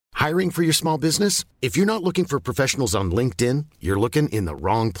Hiring for your small business? If you're not looking for professionals on LinkedIn, you're looking in the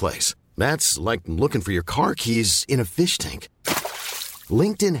wrong place. That's like looking for your car keys in a fish tank.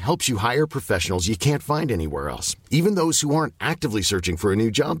 LinkedIn helps you hire professionals you can't find anywhere else, even those who aren't actively searching for a new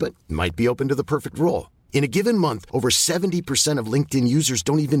job but might be open to the perfect role. In a given month, over 70% of LinkedIn users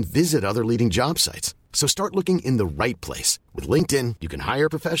don't even visit other leading job sites. So start looking in the right place. With LinkedIn, you can hire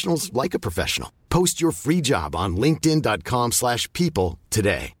professionals like a professional. Post your free job on linkedin.com/people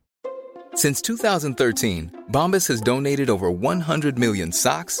today. Since 2013, Bombas has donated over 100 million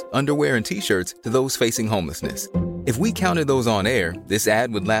socks, underwear, and T-shirts to those facing homelessness. If we counted those on air, this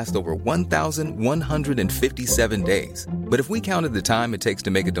ad would last over 1,157 days. But if we counted the time it takes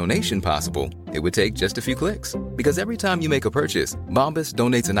to make a donation possible, it would take just a few clicks. Because every time you make a purchase, Bombas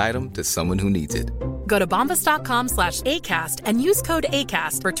donates an item to someone who needs it. Go to bombas.com/ACAST and use code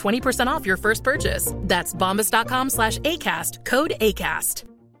ACAST for 20% off your first purchase. That's bombas.com/ACAST, code ACAST.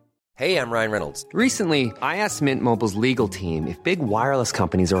 Hey, I'm Ryan Reynolds. Recently, I asked Mint Mobile's legal team if big wireless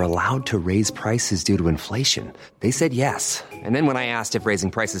companies are allowed to raise prices due to inflation. They said yes. And then when I asked if raising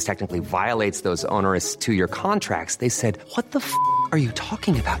prices technically violates those onerous 2-year contracts, they said, "What the f*** are you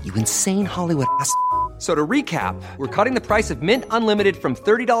talking about, you insane Hollywood ass?" So to recap, we're cutting the price of Mint Unlimited from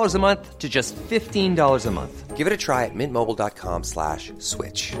 $30 a month to just $15 a month. Give it a try at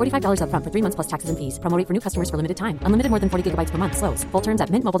mintmobile.com/switch. $45 up front for 3 months plus taxes and fees. Promo rate for new customers for limited time. Unlimited more than 40 gigabytes per month. Slows full terms at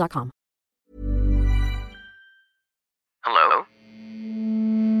mintmobile.com. Hello?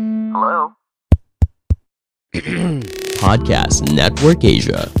 Hello? Podcast Network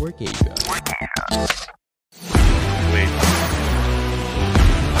Asia.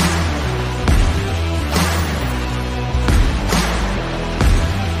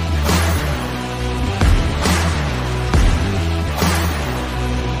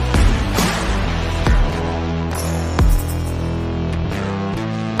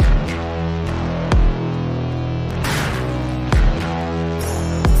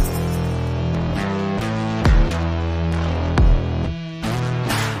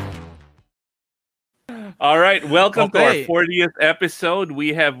 All right, welcome to our 40th episode.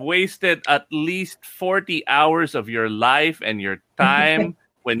 We have wasted at least 40 hours of your life and your time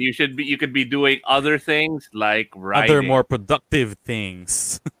when you could be doing other things like writing. Other more productive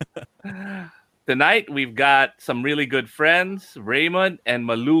things. Tonight, we've got some really good friends, Raymon and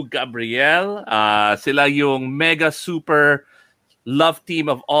Malou Gabriel. Sila yung mega super love team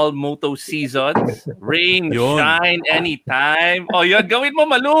of all Moto seasons. Rain, shine, anytime. Oh, yun. Gawin mo,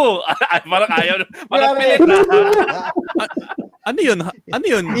 Malou. Parang ayaw. Parang pilit na. Ano yun?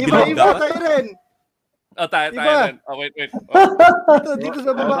 Iba tayo rin. Oh, tayo rin. Oh, wait. Oh. Dito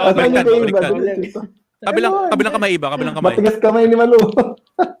sa baba. Baliktad. Kabilang kamay iba. Matigas kamay ni Malou.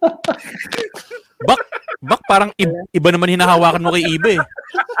 Bak parang iba naman hinahawakan mo kay Ibe.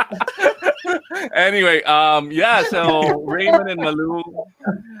 Anyway, so Raymon and Malou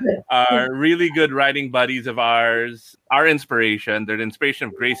are really good writing buddies of ours. Our inspiration, they're the inspiration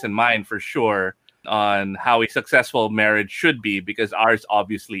of Grace and mine for sure on how a successful marriage should be, because ours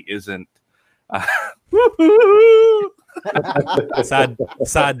obviously isn't.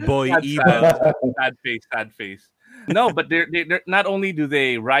 Sad boy, evil. Sad face. No, but they're not only do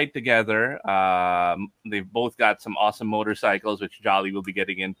they ride together, they've both got some awesome motorcycles, which Jolly will be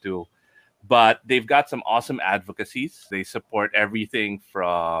getting into. But they've got some awesome advocacies. They support everything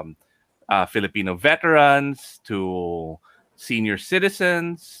from Filipino veterans to senior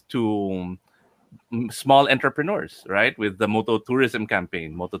citizens to small entrepreneurs, right? With the Moto Tourism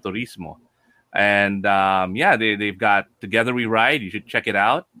campaign, Moto Turismo. And they've got Together We Ride. You should check it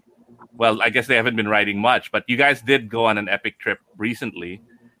out. Well, I guess they haven't been riding much, but you guys did go on an epic trip recently.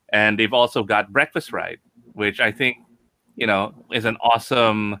 And they've also got Breakfast Ride, which I think, is an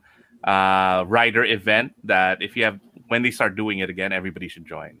awesome rider event that when they start doing it again, everybody should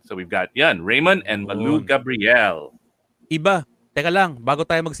join. So we've got Raymon and Malou Gabriel. Iba, teka lang, bago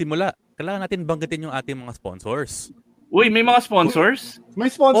tayo magsimula, kailangan natin banggitin yung ating mga sponsors. Uy, may mga sponsors? May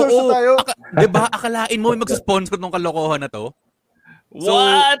sponsors na tayo. Diba, akalain mo may magsusponsor ng kalokohan na to?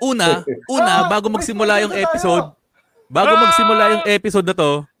 What? So, una, bago magsimula yung episode na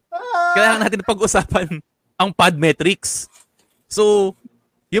to, kailangan natin pag-usapan ang Podmetrics. So,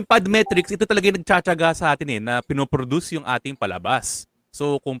 yung Podmetrics, ito talaga yung nagtsatsaga sa atin na pinoproduce yung ating palabas.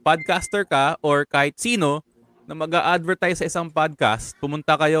 So, kung podcaster ka or kahit sino na mag-a-advertise sa isang podcast,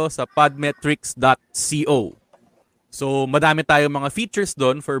 pumunta kayo sa podmetrics.co. So, madami tayong mga features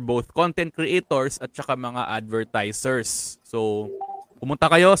doon for both content creators at saka mga advertisers. So,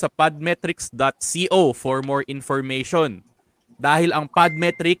 pumunta kayo sa podmetrics.co for more information. Dahil ang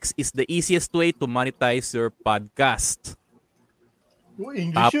Podmetrics is the easiest way to monetize your podcast.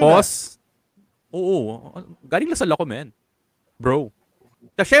 English Tapos, galing Lasal ako, man. Bro.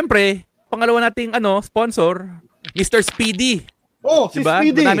 Tapos syempre, pangalawa nating sponsor, Mr. Speedy. Oh, si diba?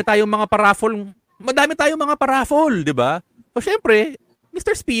 Speedy. Madami tayong mga paraffol, di ba? So syempre,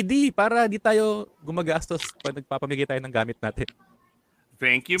 Mr. Speedy, para di tayo gumagastos pag nagpapamigay tayo ng gamit natin.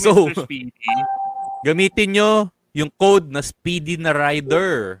 Thank you, Mr. Speedy. Gamitin nyo yung code na Speedy na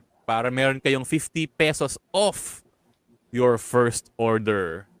Rider para meron kayong 50 pesos off your first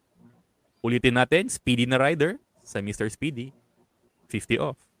order. Ulitin natin, Speedy na Rider sa Mr. Speedy. 50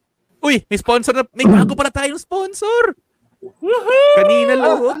 off. Uy, may sponsor na. May bago pala tayong sponsor. Woohoo! Kanina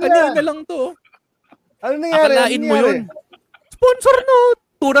lang to. Ano nangyari? Akalain mo yun. Sponsor no,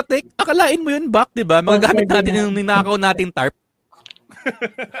 Turatech. Akalain mo yun back, di ba? Mga gamit natin yung ninakaw natin tarp.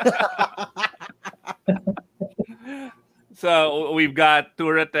 So we've got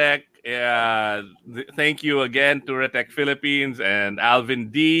Turatech. Thank you again, Turatech Philippines and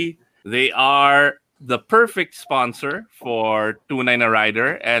Alvin D. They are the perfect sponsor for Tunay na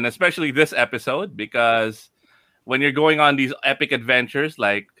Rider, and especially this episode, because when you're going on these epic adventures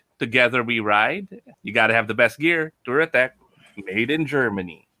like Together We Ride, you got to have the best gear. Turatech, made in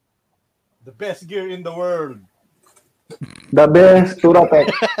Germany. The best gear in the world. The best, Turatech.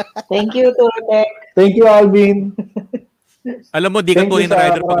 Thank you, Turatech. Thank you, Alvin. Alam mo, di ka tunay na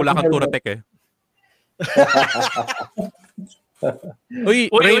rider pag wala kang Turatech eh. Uy,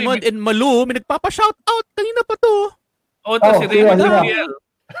 Raymond and Malou, may nagpapa-shoutout. Kanina pa to. Si Raymond Gabriel.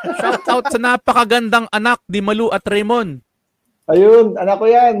 Shoutout sa napakagandang anak ni Malou at Raymond. Ayun, anak ko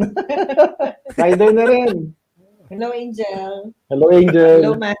yan. Rider na rin. Hello, Angel. Hello, Angel.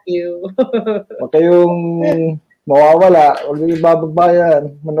 Hello, Matthew. Huwag kayong mawawala. Huwag kayong babagbayan.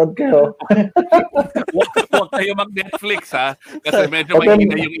 Manood kayo. Huwag kayo mag-Netflix, ha? Kasi medyo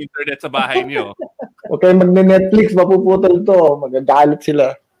mahina yung internet sa bahay niyo. Huwag kayong mag-Netflix. Mapuputol to. Magagalit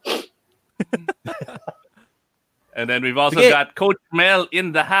sila. And then we've also got Coach Mel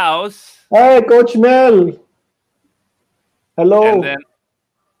in the house. Hi, Coach Mel. Hello. And then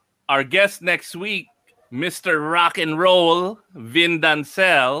our guest next week, Mr. Rock and Roll, Vin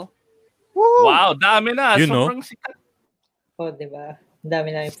Dancel. Woo! Wow, dami na. You know? Sobrang sikat. Oh, di ba?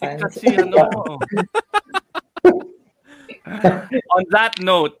 Dami na yung fans. Sikat si On that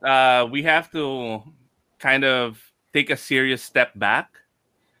note, we have to kind of take a serious step back.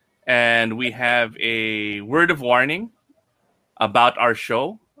 And we have a word of warning about our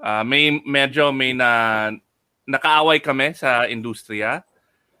show. May nakaaway kami sa industriya.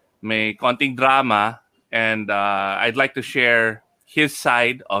 May konting drama. And I'd like to share his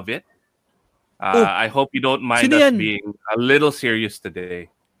side of it. I hope you don't mind us being a little serious today.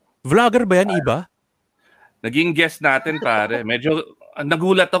 Vlogger ba yan, Iba? Naging guest natin, pare. Medyo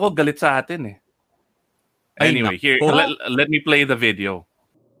nagulat ako, galit sa atin eh. Anyway, here, let me play the video.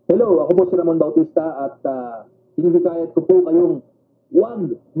 Hello, ako po si Raymon Bautista at hinihikayat ko po kayong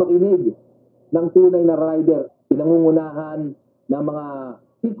huwag makinig ng tunay na rider. Pinangungunahan ng mga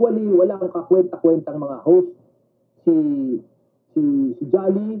equally walang kakwenta-kwentang mga host. Si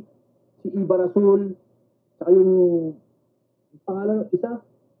Jolly, si Iba Rasul, saka yung pangalan isa.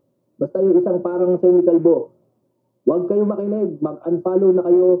 Basta yung isang parang semi-kalbo. Huwag kayong makinig, mag-unfollow na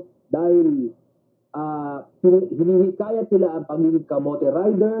kayo dahil hinihikayat sila ang pagiging kamote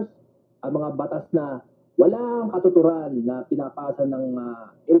riders, ang mga batas na walang katuturan na pinapasa ng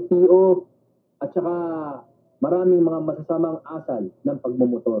LTO at saka maraming mga masasamang asal ng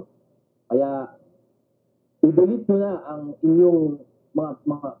pagmumotor. Kaya i-delete nyo na ang inyong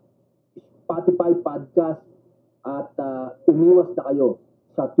mga Spotify podcast at umiwas na kayo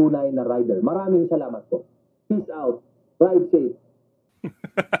sa tunay na rider. Maraming salamat po. Peace out. Ride safe.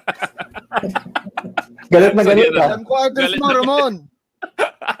 Galit na galit ka. Alam ko address mo, Ramon.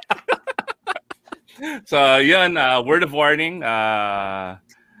 So, yun, word of warning.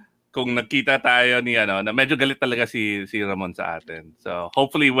 Kung nakita tayo ni na medyo galit talaga si Ramon sa atin. So,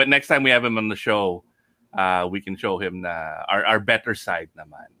 hopefully next time we have him on the show, we can show him na our better side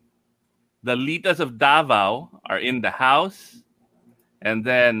naman. The Litas of Davao are in the house. And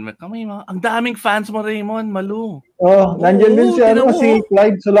then, ang daming fans mo, Raymond, Malou. Oh, nandiyan din si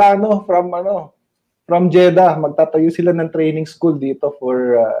Clyde Solano from Jeddah. Magtatayo sila ng training school dito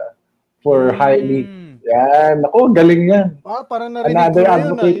for Harley. Yan, ako, galing yan. Parang narinig ko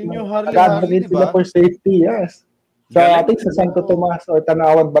na yun. Yung Harley, diba? For safety, yes. Sa ating sa Santo Tomas or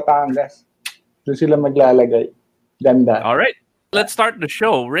Tanawan, Batangas. Doon sila maglalagay. Ganda. All right. Let's start the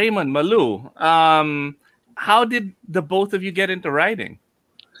show. Raymond, Malou, how did the both of you get into riding?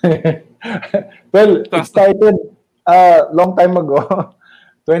 Well, it started long time ago.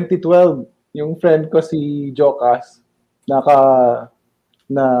 2012, yung friend ko si Jokas,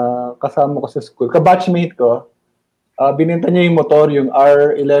 na kasama ko sa school, kabatchmate ko, binenta niya yung motor, yung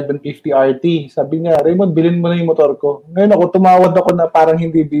R1150 RT. Sabi niya, Raymond, bilhin mo na yung motor ko. Ngayon ako, tumawad ako na parang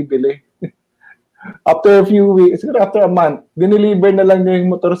hindi bibili. After a few weeks, after a month, dineliver na lang niya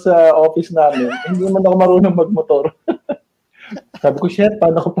yung motor sa office namin. Hindi man ako marunong magmotor. Sabi ko, shit,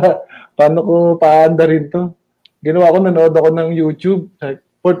 paano ko paanda rin to? Ginawa ko, nanood ako ng YouTube.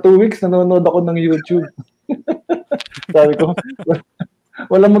 For 2 weeks, nanonood ako ng YouTube. Sabi ko,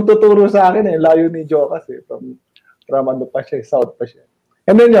 walang magtuturo sa akin eh. Layo ni Jokas eh. From ano pa siya, south pa siya.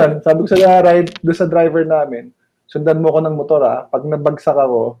 And then yun, sabi ko doon sa driver namin, sundan mo ko ng motor ah. Pag nabagsak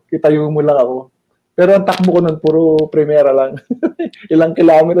ako, kitayo mo lang ako. Pero ang takbo ko nun, puro primera lang. Ilang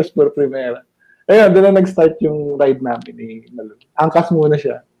kilometers puro primera. Ayun, doon na nag-start yung ride namin ni Malou. Angkas muna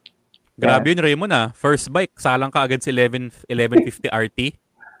siya. Grabe yun, Raymond ah. First bike, salang ka agad si 1150 RT.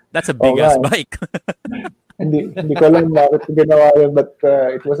 That's a big-ass bike. hindi ko alam bakit ginawa yun, but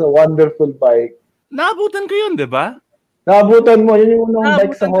it was a wonderful bike. Naabutan ko yun, di ba? Naabutan mo. Yun yung unang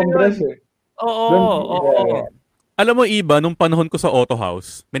bike sa home race eh. Oo. Alam mo, iba, nung panahon ko sa auto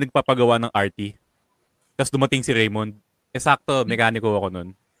house, may nagpapagawa ng RT. Tapos dumating si Raymond. Sakto, mekaniko ako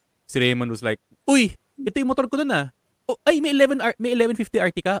nun. Si Raymond was like, uy, ito yung motor ko nun ah. Oh, ay, may 1150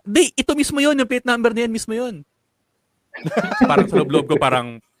 RT ka? Di, ito mismo yun. Yung plate number na yan mismo yun. Parang sa loob ko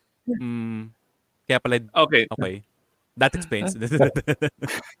parang, kaya pala, okay. That explains.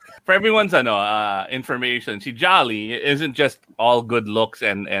 For everyone's information, si Jolly isn't just all good looks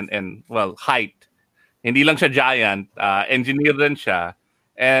and well, height. Hindi lang siya giant, engineer din siya.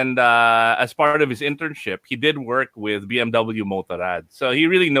 And as part of his internship, he did work with BMW Motorrad. So he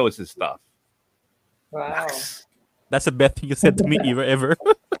really knows his stuff. Wow. That's the best thing you said to me ever.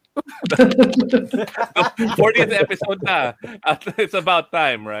 40th episode na. It's about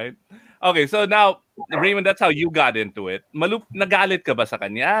time, right? Okay, so now, Raymond, that's how you got into it. Malou, nagalit ka ba sa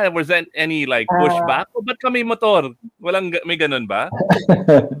kanya? Was there any like pushback? O ba't ka may motor? May ganun ba?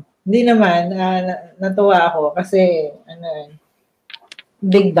 Hindi naman. Natuwa ako kasi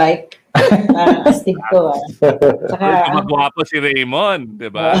big bike. Astig ko. Saka magwapo si Raymond,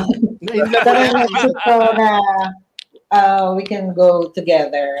 di ba? Saka naisip ko na we can go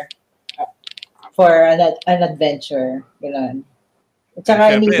together for an adventure. Gano'n. At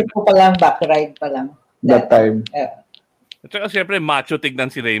saka inisip ko pa lang, back ride pa lang. That time. At saka siyempre, macho tignan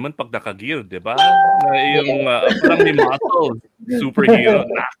si Raymond pag naka-gear, di ba? Yung parang may muscle. Superhero.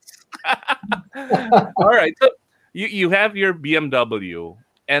 Alright, so you have your BMW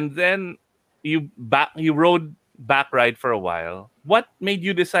and then you rode back ride for a while. What made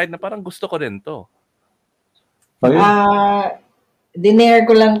you decide na parang gusto ko rin to? Dinare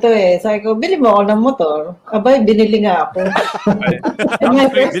ko lang to eh. Sabi ko, bili mo ako ng motor. Abay, binili nga ako.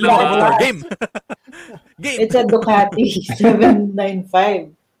 Game. It's a Ducati 795.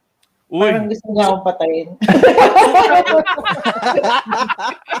 Uy. Parang gusto niya akong patayin.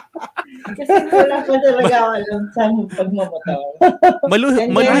 Kasi wala pa talaga ako alam saan pagmamotor. Malou,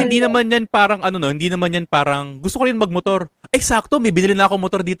 hindi naman yan parang hindi naman yan parang gusto ko rin magmotor. Ay, sakto, may binili na ako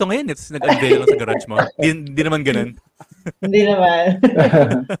motor dito ngayon. It's nag-unveil lang sa garage mo. Hindi naman ganun. Hindi naman.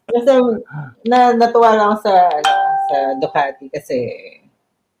 Kasi natuwa lang ako sa Ducati kasi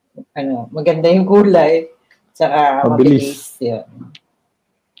maganda yung kulay. Tsaka mabilis. Yun.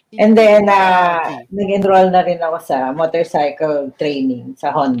 And then, nag-enroll na rin ako sa motorcycle training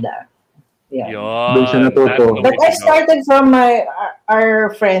sa Honda. Yeah. Doon siya natuto. But I started from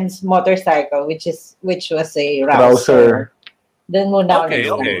our friend's motorcycle, which was a rouser. Doon muna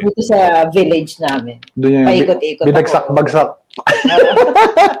ako dito sa village namin. Paikot-ikot binagsak-bagsak.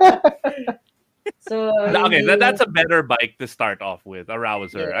 So, okay, that's a better bike to start off with, a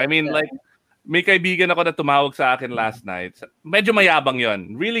rouser. I mean, like, may kaibigan ako na tumawag sa akin last night. Medyo mayabang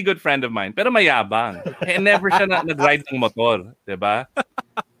yon. Really good friend of mine. Pero mayabang. Never siya nag-ride ng motor. Diba?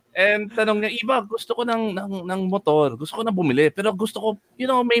 And tanong niya, iba, gusto ko ng motor. Gusto ko na bumili. Pero gusto ko,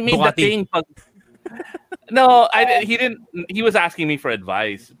 may dating pag... No, he was asking me for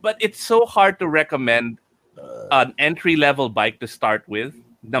advice. But it's so hard to recommend an entry-level bike to start with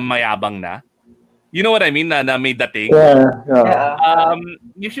na mayabang na. You know what I mean? Na may dating. Yeah.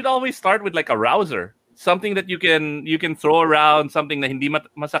 You should always start with like a rouser, something that you can throw around, something na hindi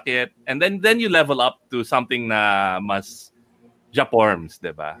masakit, and then you level up to something na mas japorms,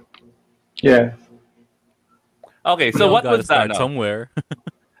 diba? Yeah. Okay, so what was that? Somewhere.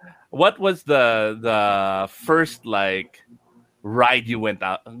 What was the first like ride you went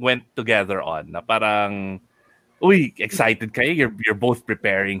together on? Na parang uy, excited kayo. You're both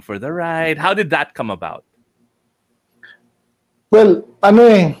preparing for the ride. How did that come about? Well,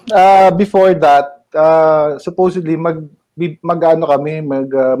 before that, supposedly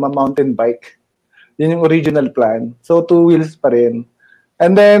mountain bike. Yun yung original plan. So 2 wheels pa rin.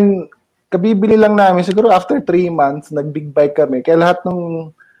 And then kabibili lang namin siguro after 3 months nag-big bike kami. Kaya lahat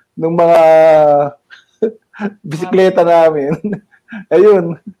ng mga bisikleta namin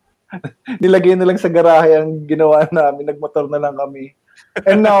ayun, nilagay na lang sa garahe ang ginawa namin, nagmotor na lang kami.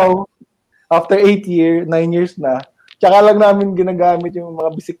 And now, after 9 years na, tsaka lang namin ginagamit yung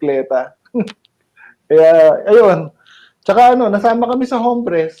mga bisikleta. Kaya, ayun. Tsaka nasama kami sa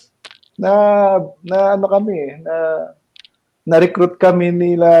Hombres na recruit kami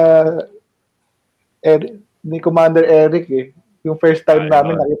ni Commander Eric Yung first time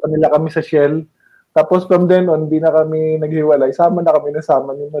namin, nakita nila kami sa Shell. Tapos from then on, hindi na kami naghiwalay. Sama na kami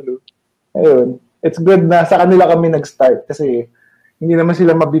nasama ni Malou. Ayun. It's good na sa kanila kami nag-start kasi hindi naman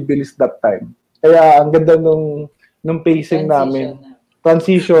sila mabibilis that time. Kaya ang ganda nung pacing namin.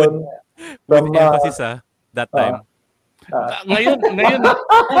 Transition. With emphasis that time.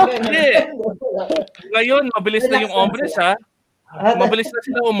 Ngayon, mabilis na yung Hombres Mabilis na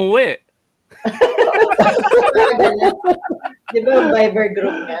sila umuwi. Di ba Viber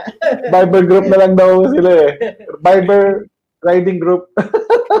group nga? Viber group na lang daw sila Viber riding group.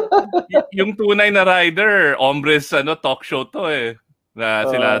 Yung tunay na rider, Hombres talk show to Na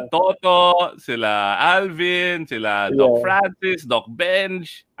sila Toto, sila Alvin, sila Doc Francis, Doc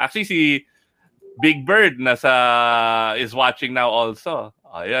Benj. Actually si Big Bird is watching now also.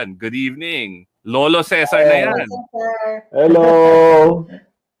 Ayan, good evening. Lolo Cesar na yan. Hello.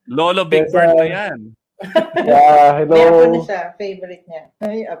 Lolo Big Bird na yan. Yeah, hello. May apo na siya. Favorite niya.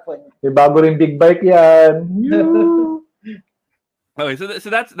 Ay, apo niya. May bago rin big bike yan. Okay, so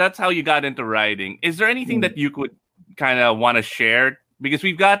that's how you got into riding. Is there anything that you could kind of want to share? Because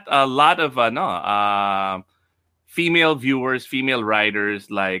we've got a lot of female viewers, female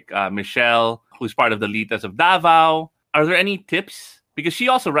riders like Michelle, who's part of the Litas of Davao. Are there any tips? Because she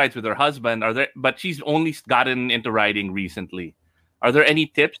also rides with her husband. But she's only gotten into riding recently. Are there any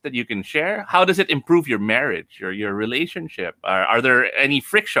tips that you can share? How does it improve your marriage or your relationship? Are there any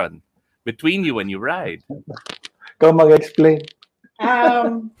friction between you when you ride? Ikaw mag-explain.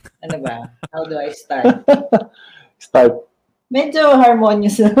 Ano ba? How do I start? Start. Medyo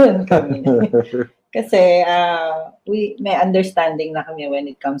harmonious naman kami. Kasi may understanding na kami when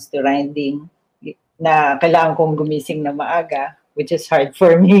it comes to riding na kailangan kong gumising na maaga, which is hard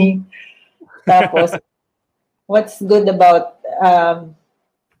for me. Tapos, what's good about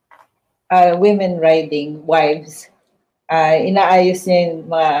women riding, wives, inaayos niya yung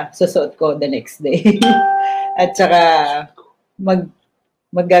mga susuot ko the next day. At saka,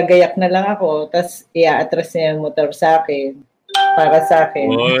 maggagayak na lang ako, tapos i-atras niya yung motor sa akin, para sa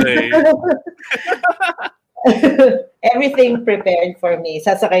akin. Everything prepared for me.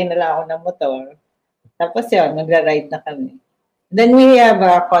 Sasakay na lang ako ng motor. Tapos yun, magra-ride na kami. Then we have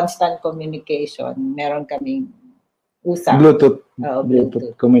a constant communication. Meron kaming usap. Bluetooth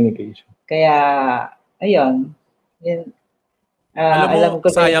communication. Kaya, ayun. Alam ko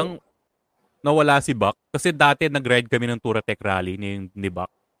sayang nawala si Buck. Kasi dati nag-ride kami ng Touratech Rally ni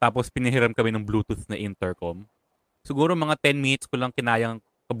Buck. Tapos pinihiram kami ng Bluetooth na intercom. Siguro mga 10 minutes ko lang kinayang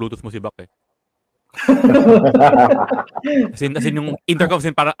ka-Bluetooth mo si Buck As in yung intercom,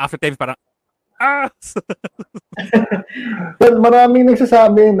 parang after 10 minutes, parang Well, maraming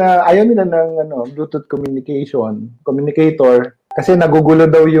nagsasabi na ayaw nila ng Bluetooth communicator kasi nagugulo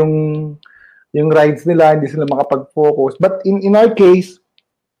daw yung rides nila, hindi sila makapag-focus. But in our case,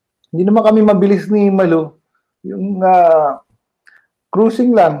 hindi naman kami mabilis ni Malou. Yung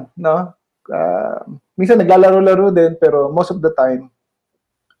cruising lang, no? Minsan naglalaro-laro din, pero most of the time,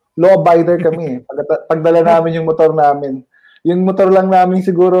 law-abider kami. Pagdala namin yung motor namin. Yung motor lang namin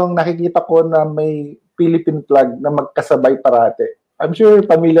siguro nakikita ko na may Philippine flag na magkasabay parate. I'm sure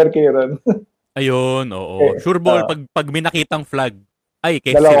familiar kayo ron. Ayun, oo. Sure ball, pag may nakitang flag, ay,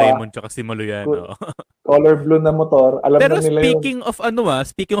 kay si Raymon tsaka si Malou yan. Color blue na motor. Alam pero na nila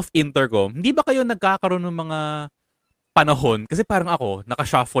speaking of intercom, hindi ba kayo nagkakaroon ng mga panahon? Kasi parang ako,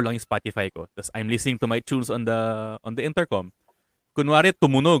 naka-shuffle lang yung Spotify ko. Tapos I'm listening to my tunes on the intercom. Kunwari,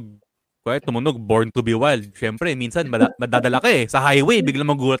 tumunog, Born to be Wild. Siyempre, minsan madadala ka sa highway, biglang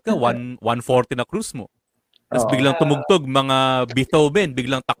magulat ka, 140 na cruise mo. Tapos biglang tumugtog, mga Beethoven,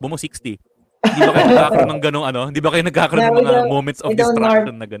 biglang takbo mo 60. Hindi ba kayo nagkakaroon ng ganong Hindi ba kayo nagkakaroon ng mga moments of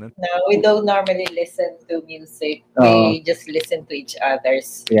distraction na ganon? No, we don't normally listen to music. We just listen to each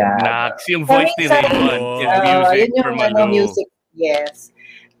other's. Yeah. Yung voice ni Raymon. Yun yung music, yes.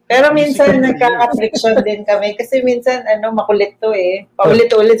 Pero minsan nagkaka-friction din kami kasi minsan makulit to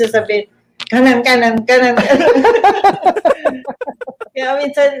paulit-ulit sasabihin kanan. Kaya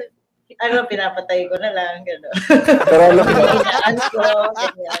minsan ano, pinapatay ko na lang, gano'n. Pero alam ko, Hinaan ko,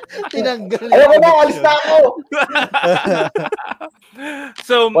 ganyan. Tinanggal. ayoko na, alis na ako.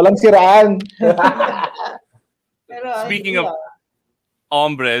 So, Walang siraan. Pero, speaking hindi, of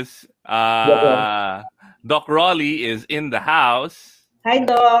hombres, Doc Rolly is in the house. Hi,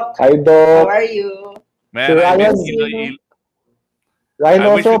 Doc. Hi, How Doc. are you? Man, Si I Ryan. miss you. Ryan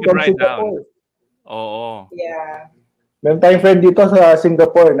I wish also we could from write Singapore. Oo. Yeah. Meron tayong friend dito sa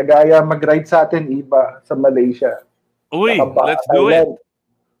Singapore. Nag-aaya mag-ride sa atin, iba, sa Malaysia. Uy, Saka let's do it. Thailand.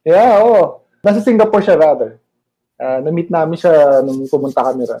 Yeah, oo. Nasa Singapore siya rather. Na-meet namin siya nung pumunta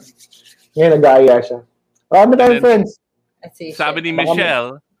kami ron. Ngayon, nag-aaya siya. Marami tayong friends. Sabi ni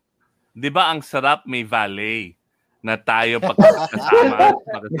Michelle, di ba ang sarap may valet na tayo pagkasama?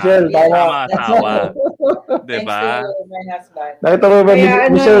 Michelle, tama. Asawa. Di ba? Thanks to my husband. Nakita mo ba, Kaya,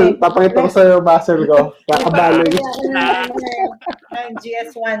 Michelle, papakita ko sa'yo yung muscle ko. Kakabaloy. Ang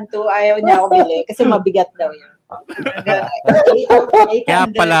GS12, ayaw niya ako bili kasi mabigat daw yun.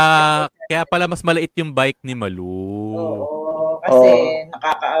 Kaya pala mas maliit yung bike ni Malou. Oo, kasi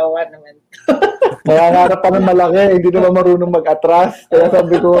nakakaawa naman. Nangangarap pa ng malaki, hindi naman marunong mag-atras. Kaya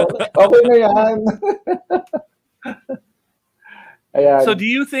sabi ko, okay na yan. Ayan. So do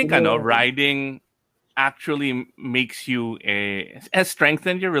you think riding actually makes you has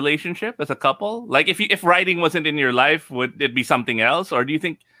strengthened your relationship as a couple? Like if riding wasn't in your life, would it be something else? Or do you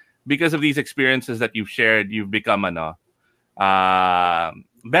think because of these experiences that you've shared, you've become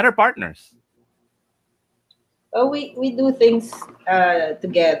better partners? Oh, we do things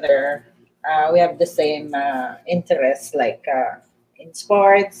together. We have the same interests, like in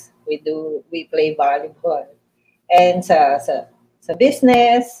sports. We play volleyball, and sa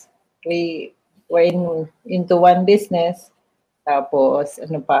business, we're into one business. Tapos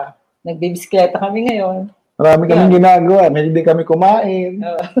ano pa, nagbibisikleta kami ngayon. Marami kaming ginagawa. May din kami kumain.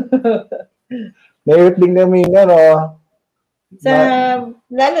 May din kami, lalo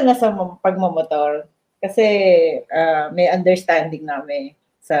na sa pagmamotor. Kasi may understanding namin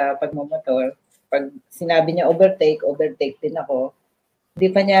sa pagmamotor. Pag sinabi niya overtake din ako. Hindi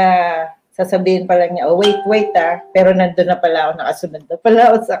pa niya sasabihin pa lang niya, wait pero nandun na pala ako, nakasunod na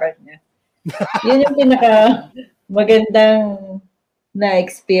pala ako sa kanya. Yun yung pinaka magandang na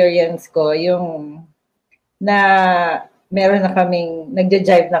experience ko, yung na meron na kaming,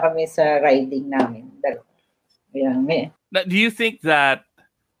 nagja-jive na kami sa riding namin. Do you think that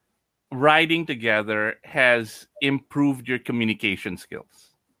riding together has improved your communication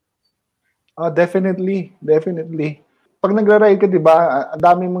skills? Definitely. Pag nagra-ride ka, di ba, ang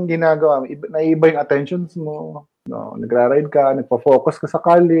dami mong ginagawa. Naiiba yung attentions mo. No, nagra-ride ka, nagpa-focus ka sa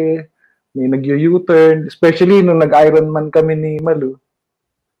kali, may nag-U-turn, especially nung nag-Ironman kami ni Malou.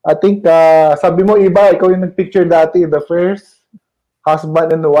 I think, sabi mo iba, ikaw yung nag-picture dati, the first husband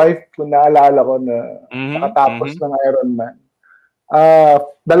and wife, kung naalala ko na nakatapos ng Ironman.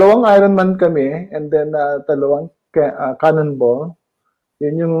 Dalawang Ironman kami, and then dalawang cannonball.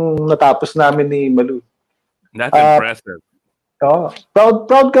 Yun yung natapos namin ni Malou. That's impressive.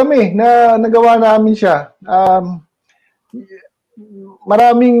 Proud kami na nagawa namin siya.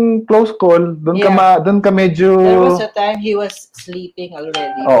 Maraming close call. Doon ka medyo... There was a time he was sleeping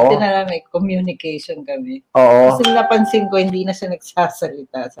already. Kasi na may communication kami. Oo. Kasi napansin ko, hindi na siya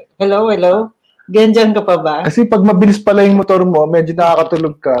nagsasalita. Hello? Ganyan ka pa ba? Kasi pag mabilis pala yung motor mo, medyo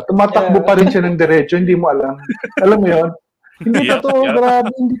nakakatulog ka. Tumatakbo pa rin siya ng diretso, hindi mo alam. Alam mo yun? Hindi totoo,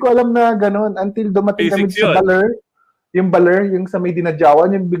 grabe. Hindi ko alam na gano'n. Until dumating kami sa Baler. Yung Baler, yung sa may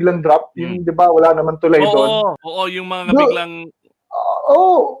dinadyawan, yung biglang drop. Yung, di ba, wala naman tulay doon. Oo, yung mga biglang...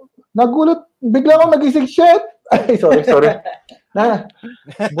 Nagulat. Bigla akong nagising, shit! Ay, sorry.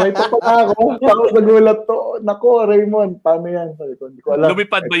 Buhay pa ako. Tapos nagulat to. Nako, Raymon, paano yan? Sorry ko, hindi ko alam.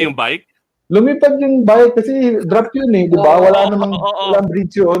 Lumipad ba yung bike? Lumipad yung bike kasi drop yun di ba? Wala namang walang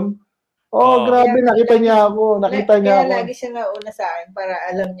bridge yun. Grabe, nakita niya ako. Kaya lagi siya nauna sa akin para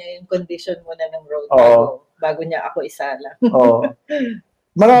alam niya yung condition mo na ng road bago niya ako isala.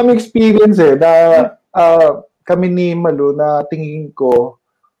 Maraming experience na kami ni Malou na tingin ko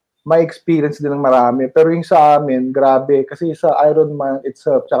may experience din ng marami. Pero yung sa amin, grabe. Kasi sa Ironman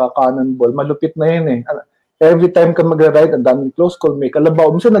itself, tsaka Cannonball, malupit na yun Every time ka magra-ride, ang daming close call, may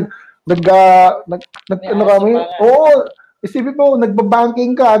kalabaw. Minsan ano kami? Isipin mo,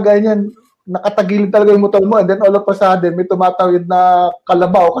 nagbabanking ka, ganyan. Nakatagilid talaga yung motor mo, and then all of a sudden, may tumatawid na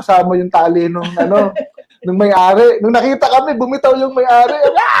kalabaw kasama yung tali nung nung may-ari. Nung nakita kami, bumitaw yung may-ari.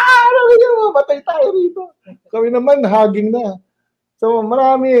 Matay tayo rito. Kami naman, hugging na. So,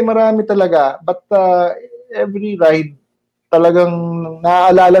 marami talaga. But every ride, talagang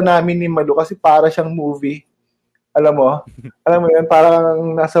naaalala namin ni Malou kasi para siyang movie. Alam mo yun,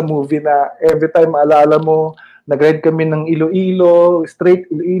 parang nasa movie na every time maalala mo, nag-ride kami ng Iloilo, straight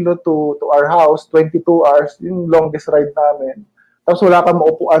Iloilo to our house, 22 hours, yung longest ride namin. Tapos wala kang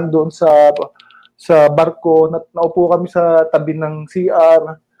maupuan doon sa barko, naupo kami sa tabi ng CR.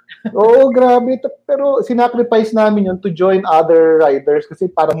 Oo, grabe. Pero sinacrifice namin yun to join other riders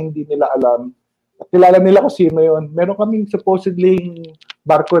kasi parang hindi nila alam. Kilala nila kung sino yun. Meron kaming supposedly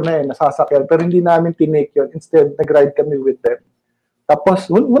barko na nasasakyan, pero hindi namin tinake yun. Instead, nag-ride kami with them. Tapos,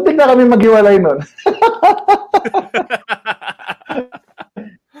 muntik na kami maghiwalay nun.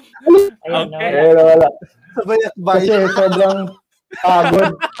 Okay. Wala. Sabay-akbay. Kasi sobrang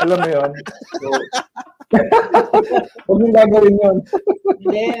pagod. Alam mo yun. So, huwag yung gagawin yun.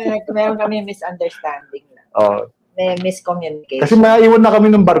 Hindi, meron kami misunderstanding lang. May miscommunication. Kasi maiwan na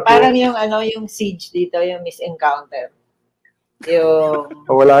kami ng barko. Parang yung siege dito, yung misencounter. Yung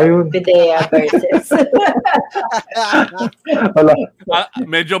wala yun. Pidea versus. Wala.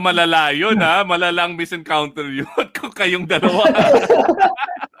 Medyo malala yun, ha? Malalang misencounter yun kung kayong dalawa.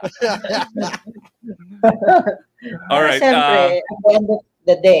 Alright. Siyempre, at the end of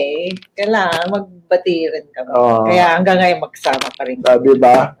the day, kailangan magbati rin kami. Kaya hanggang ngayon magsama pa rin. Sabi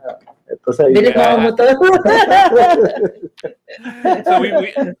ba? Ito sa iyo. Bilit mo to. So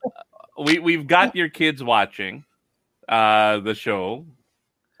we've got your kids watching the show.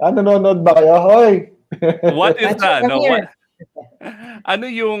 Nanonood ba kayo? Hoy! What is that? Ano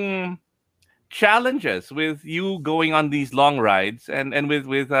yung challenges with you going on these long rides and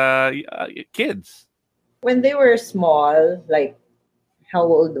with kids? When they were small, like how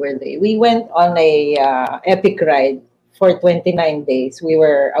old were they? We went on a epic ride for 29 days. We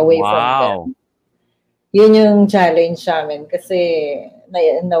were away from them. Yun yung challenge namin kasi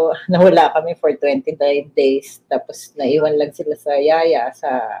nawala kami for 29 days. Tapos naiwan lang sila sa yaya,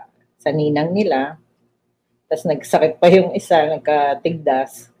 sa ninang nila. Tapos nagsakit pa yung isa,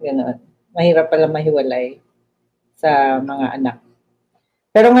 nagkatigdas. Gano'n. Mahirap pala mahiwalay sa mga anak.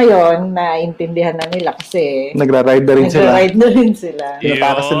 Pero ngayon, naintindihan na nila kasi nagra-ride na rin sila. Nagra-ride na rin sila.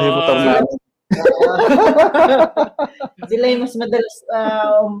 Pinatakas na yung motor namin. Sila yung mas madalas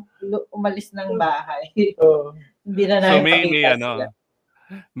umalis ng bahay. Hindi na namin sila.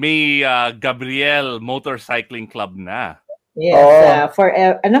 May Gabriel Motorcycling Club na. Yes,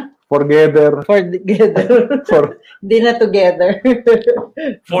 Forgether. Hindi na together.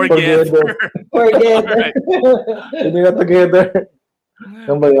 Forgether. Hindi na together.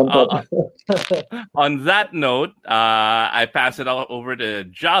 On that note, I pass it over to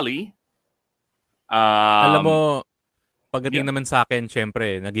Jolly. Alam mo, pagdating naman sa akin,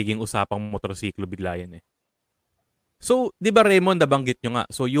 syempre, nagiging usapang motorsiklo bigla yan eh. So, di ba Raymond, nabanggit nyo nga.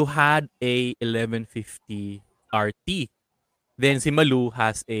 So, you had a 1150 RT. Then, si Malou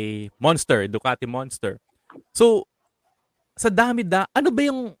has a Ducati Monster. So, sa dami ano ba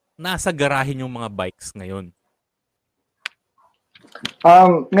yung nasa garahe yung mga bikes ngayon?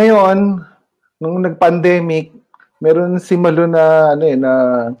 Ngayon, nung nag-pandemic, meron si Malou na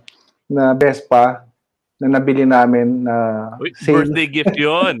na Vespa na nabili namin na birthday gift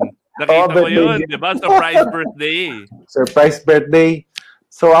yun. Nakita ko yun, di ba? Surprise birthday.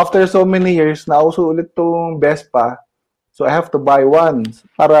 So after so many years, nauso ulit tong Vespa. So I have to buy one.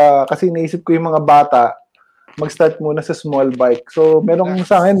 Kasi naisip ko yung mga bata, mag-start muna sa small bike. So meron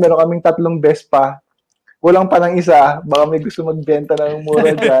kaming 3 Vespa. Kulang pa ng isa, baka may gusto magbenta ng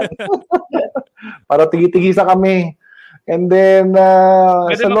mura dyan. Para tigi-tigisa kami. And then,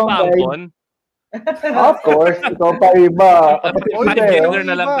 sa long ride, of course, ikaw pa iba. Five-gather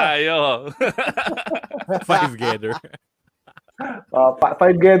na lang tayo. Five-gather.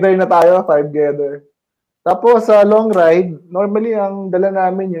 Five-gather na tayo, five-gather. Tapos, sa long ride, normally, ang dala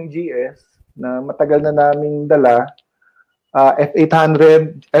namin yung GS, na matagal na naming dala,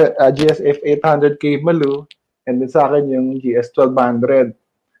 F800, GS F800K Malou, and then sa akin yung GS 1200.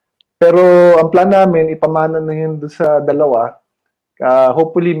 Pero ang plan namin, ipamana na yun doon sa dalawa.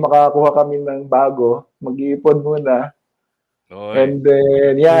 Hopefully, makakuha kami ng bago. Mag-iipon muna. Oy. And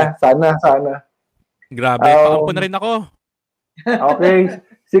then, sana. Grabe, pakampun na rin ako. Okay,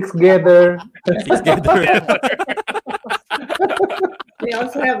 6-gather. 6-gather. We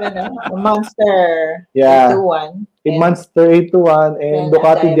also have a Monster 821. A Monster 821 and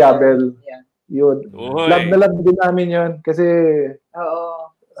Ducati Diabel. Yeah. Yun. Love na love din namin yun. Kasi,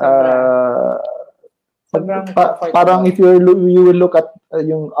 parang if you will look at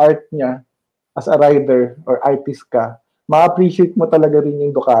yung art niya as a rider or artist ka, ma-appreciate mo talaga rin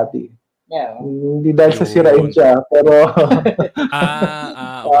yung Ducati. Yeah. Hindi dahil sa sirain siya, pero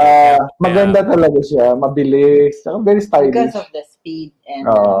maganda talaga siya, mabilis, very stylish. Because of the speed and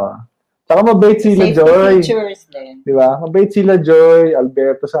Saka mabait sila Safety Joy. features din. Di ba? Mabait sila Joy,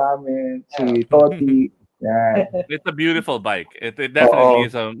 Alberto sa amin, si Toti. Yan. It's a beautiful bike. It definitely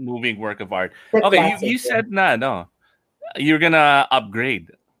is a moving work of art. Okay, you said na, no? You're gonna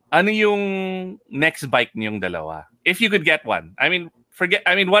upgrade. Ano yung next bike niyong dalawa? If you could get one.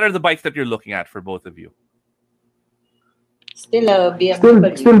 What are the bikes that you're looking at for both of you? Still a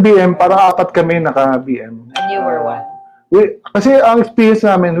BMW. Still BM. Parang 4 kami naka-BM. A newer one. Kasi ang experience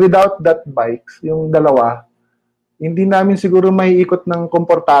namin, without that bikes, yung dalawa, hindi namin siguro maiikot ng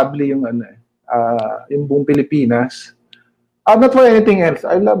komportable yung yung buong Pilipinas. Not for anything else.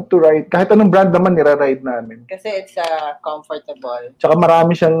 I love to ride. Kahit anong brand naman, nira-ride namin. Kasi it's comfortable. Tsaka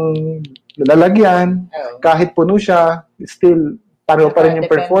marami siyang lalagyan. Kahit puno siya, still, pareho pa rin yung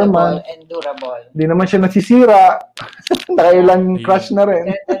performance. And durable. Hindi naman siya nasisira. Nakailang crash na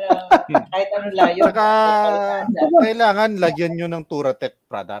rin. Kahit ano layo. Saka, kailangan lagyan nyo ng Turatech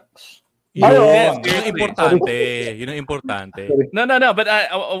products. Yun ang importante. Yun ang importante. No. But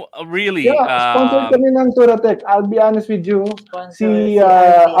really, sponsor kami ng Turatech. I'll be honest with you. Si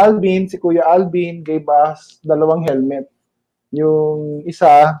Kuya Alvin, gave us 2 helmet. Yung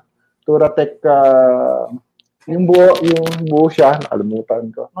isa, Turatech, yung buo siya,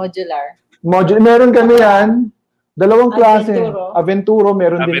 nakalimutan ko. Modular. Meron kami yan. 2 klase. Aventuro,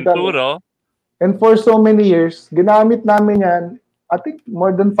 meron din kami. And for so many years, ginamit namin yan. I think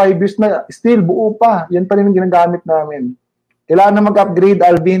more than 5 years na, still buo pa. Yan pa rin ang ginagamit namin. Kailangan na mag-upgrade,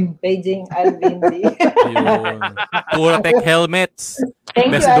 Alvin. Paging Alvin D. Turatech helmets.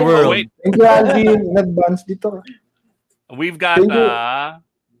 Thank Best you, in the world. Thank you, Alvin. In advance dito. We've got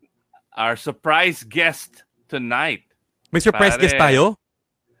our surprise guest tonight. May surprise guest tayo?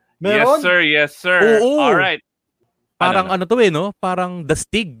 Meron? Yes, sir. Oo. All right. Parang no? Parang The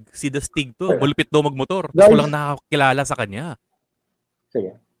Stig. Si The Stig to. Malupit daw magmotor. Gusto ko lang nakakilala sa kanya.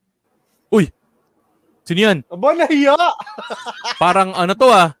 Sige. Uy! Sino yan? Aba, nahiya! Parang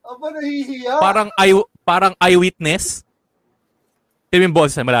Aba, nahihiya! Parang eyewitness. Tingnan mo yung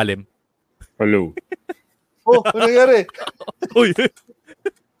boss sa malalim. Hello. Ano nangyari? Uy!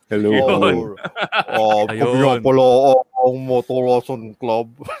 Hello. Kami pala ang Motolason Club.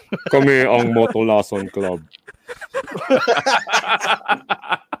 Kami ang Motolason Club.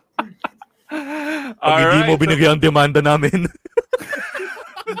 Hindi mo binigyan ang demanda namin.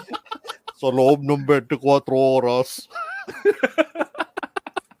 Sa loob ng 24 oras.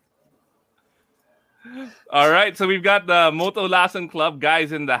 All right, so we've got the Motolason Club guys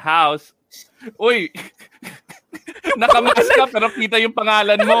in the house. Uy! Nakamask ka pero kita yung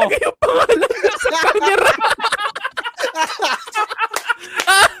pangalan mo. Yung pangalan sa camera.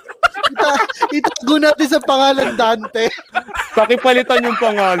 Itago natin sa pangalan Dante. Pakipalitan yung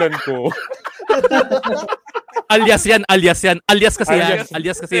pangalan ko. Alias yan. Alias kasi yan.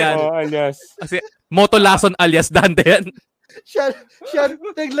 Oh, alias. Kasi Motolason alias Dante yan. Siya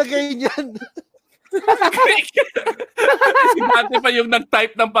naglagay niyan. Si Dante pa yung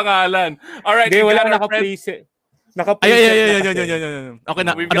nag-type ng pangalan. Alright. Hindi, wala naka-preset. Ay. Okay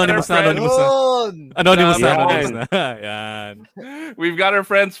na. Anonymous na. Yan. We've got our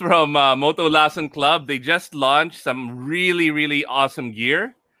friends from Motolason Club. They just launched some really, really awesome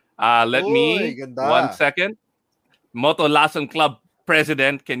gear. Let me, ganda. 1 second. Motolason Club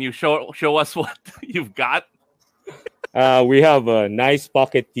President, can you show us what you've got? We have a nice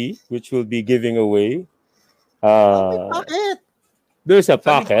pocket tee, which we'll be giving away. Pocket? There's a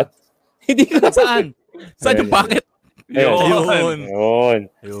pocket. Hindi ka saan? Saan yung pocket?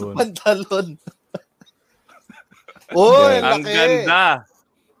 Yun. Pantalon. Uy, ang ganda.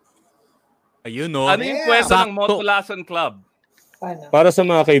 Ayun, no? Ano yung pwesto ng Motolason Club? Para sa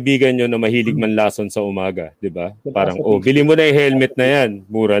mga kaibigan nyo na mahilig manlason sa umaga, di ba? Parang, bili mo na yung helmet na yan.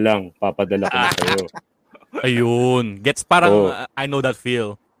 Mura lang. Papadala ko na sa'yo. Ayun. Gets parang, I know that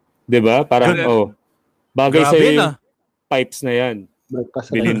feel. Di ba? Parang, bagay sa'yo yung pipes na yan.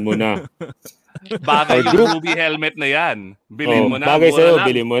 Bilhin mo na. Bagay yung Ruby helmet na yan. Bilhin mo na. Bagay sa'yo,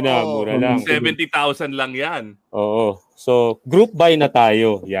 bilhin mo na. Mura lang. 70,000 lang yan. Oo. So, group buy na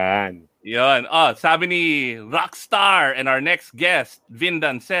tayo. Yan. Yan. Sabi ni Rockstar and our next guest, Vin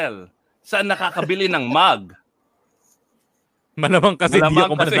Dancel, saan nakakabili ng mug? Malamang kasi hindi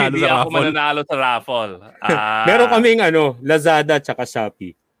ako mananalo sa raffle. Meron kaming Lazada tsaka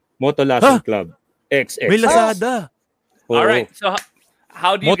Shopee. Motolason Club XX. May Lazada. Alright. So,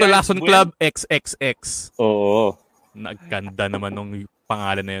 how do you Motolason guys Club XXX. Oo. Nagkanda naman nung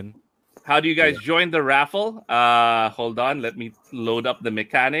pangalan na yun. How do you guys join the raffle? Hold on. Let me load up the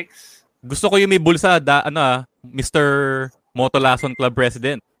mechanics. Gusto ko yung may bulsa, Mr. Motolason Club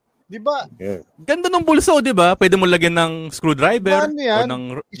President. Di ba? Yeah. Ganda ng bulso, di ba? Pwede mo lagyan ng screwdriver Ano yan? o ng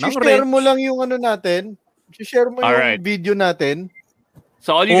I-share mo lang yung ano natin. I-share mo yung video natin.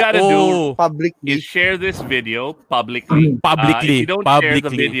 So all you gotta do publicly is share this video publicly. If you don't share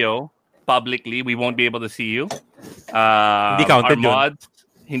the video publicly, we won't be able to see you. Hindi counted our mods,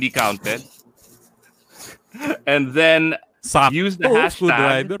 hindi counted. And then use the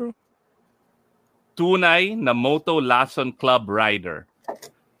hashtag Tunay na Moto Lason Club Rider.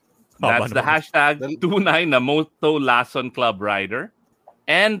 That's the hashtag Tunay na Moto Lason Club Rider.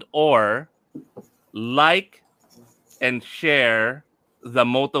 And or like and share the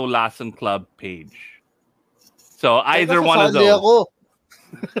Moto Lason Club page. So either one of those. Ako.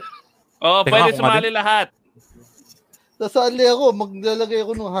 Pwede sumali lahat. Sasali ako. Maglalagay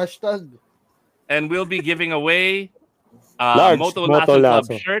ako ng hashtag. And we'll be giving away Moto Lason Club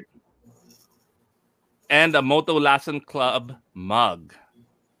Lason shirt and a Moto Lason Club mug.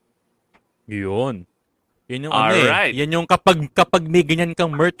 Yun. Yun yung Alright. Yan yung kapag may ganyan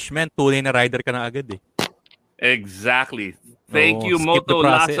kang merch, man, tunay na rider ka na agad eh. Exactly. Thank you, skip the Moto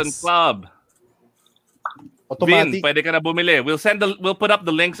process. Lason Club. Automatic. Vin, pwede ka na bumili. We'll put up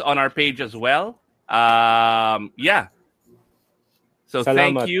the links on our page as well. Yeah. So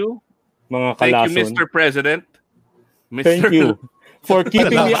Salamat, thank you. mga Thank you, kalason. Mr. President. Thank you for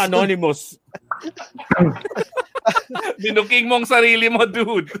keeping me anonymous. Binuking mong sarili mo,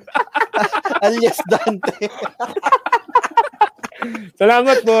 dude. Alias Dante.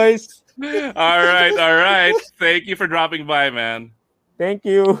 Salamat, boys. All right. Thank you for dropping by, man. Thank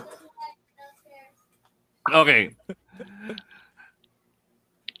you. Okay.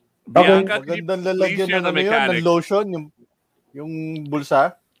 Bianca, can you magandang please lalagyan share ng the ano yun, ng mechanics? lotion, yung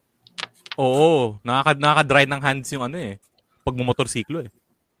bulsa. Oo. Nakaka-dry ng hands yung ano eh. Pag motorsiklo eh.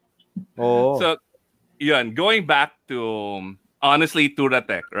 Oo. So, yun, going back to, honestly,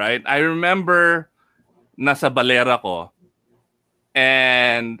 Turatec, right? I remember nasa Balera ko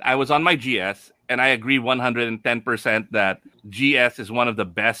and I was on my GS and I agree 110% that GS is one of the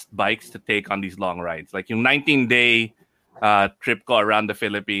best bikes to take on these long rides. Like yung 19-day trip ko around the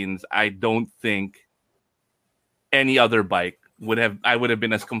Philippines, I don't think any other bike I would have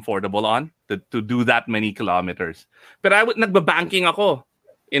been as comfortable on to do that many kilometers. Pero nagbabanking ako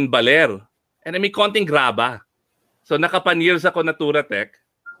in Baler. And may konting graba. So nakapan-years ako na Turatec.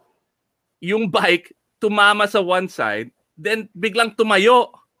 Yung bike, tumama sa one side, then biglang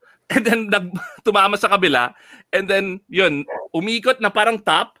tumayo. And then tumama sa kabila. And then, yun, umikot na parang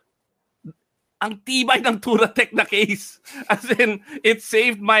top. Ang tibay ng Turatec na case. As in, it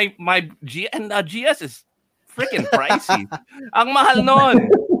saved my and GS is freaking pricey. Ang mahal nun.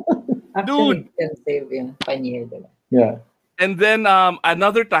 Dude. Actually, can save yung pan-year, diba? Yeah. And then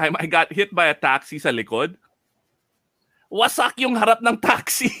another time, I got hit by a taxi sa likod. Wasak yung harap ng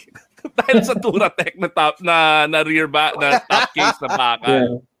taxi dahil sa Turatec na top na rear back na top case na bakal.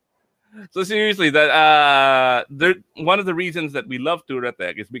 Yeah. So seriously, that one of the reasons that we love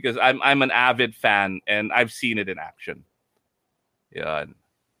Turatec is because I'm an avid fan and I've seen it in action. Yeah.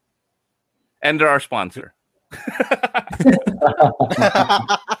 And they're our sponsor.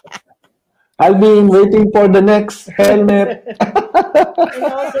 I've been waiting for the next helmet. And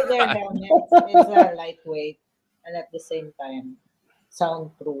also their helmets, it's lightweight and at the same time,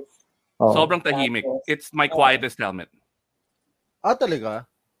 soundproof. Oh. Sobrang tahimik. It's my quietest helmet. Talaga?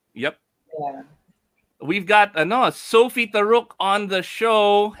 Yep. Yeah. We've got Sophie Taruk on the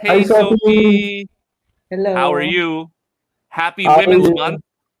show. Hi, Hey, Sophie. Hello. How are you? Happy Women's Month.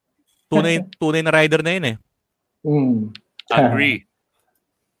 Tunay na rider na yun eh. Agree.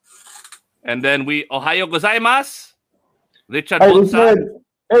 And then Ohayo gozaimasu. Richard Hi, Bonsa. Richard.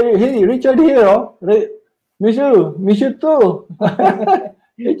 Hey, Richard here. Oh. Miss you too.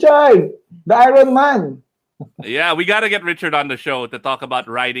 Richard, the Iron Man. Yeah, we got to get Richard on the show to talk about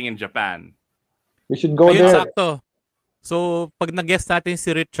riding in Japan. We should go Ayun, there. sakto. So, pag nag-guest natin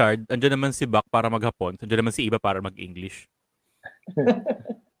si Richard, andyan naman si Bak para mag-Hapon, andyan naman si Iba para mag-English.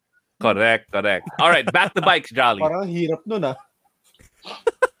 Correct. All right, back to bikes, Jolly. Parang hirap nun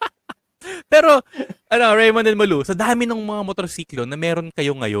Pero, Raymond and Malou, sa dami ng mga motorsiklo na meron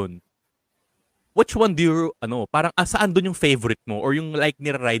kayo ngayon, which one do you, parang saan doon yung favorite mo or yung like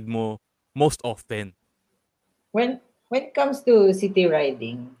nire-ride mo most often? When it comes to city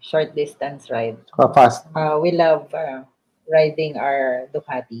riding, short distance ride, Fast. we love riding our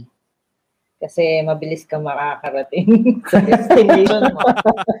Ducati. Kasi mabilis ka makakarating sa destination mo.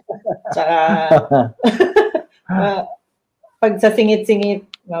 Tsaka, pag sa singit-singit,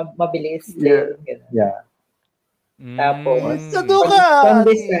 mabilis. Yeah. Tapos, sa Ducati! Some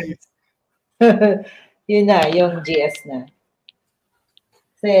distance. Yun na, yung GS na.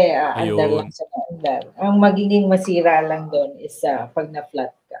 Kasi andar Ayun. lang siya na andar. Ang magiging masira lang doon is pag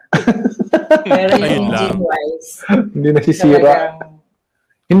na-flat ka. Pero yung Ayun lang. engine-wise, Hindi nasisira. talagang,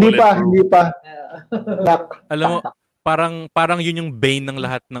 Hindi pa. Alam mo, parang yun yung bane ng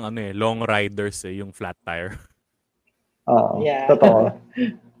lahat ng long riders yung flat tire. Yeah. Totoo.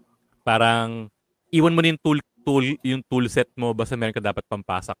 Parang iwan mo na yung tool set mo basta meron ka dapat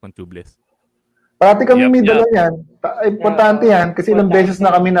pampasak ng tubeless. Parati kami may dala yan. Importante yan kasi ilang beses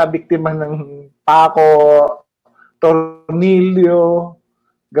na kami nabiktima ng pako, tornilyo.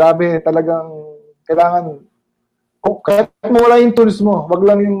 Grabe, talagang kailangan kahit mawala yung tools mo, wag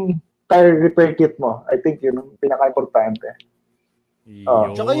lang yung tire repair kit mo. I think yun ang pinaka-importante.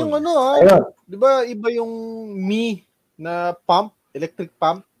 Tsaka yung di ba iba yung Mi na pump, electric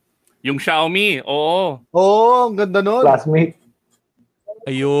pump? Yung Xiaomi, oo. Oo, ang ganda nun. Classmate.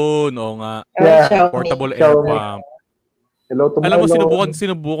 Ayun, oo nga. Yeah. Portable air pump. Hello to Alam mo, Malou.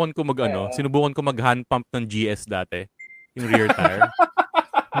 sinubukan ko mag hand pump ng GS dati. Yung rear tire.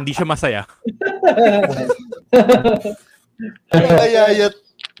 Hindi siya masaya. Ayayat.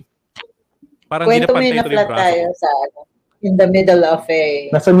 Parang hindi na kwento mo pantay yung ito yung na-flat braso. tayo sa in the middle of a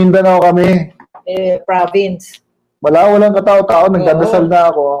Nasa Mindanao kami. province. Walang katao-tao, nagdadasal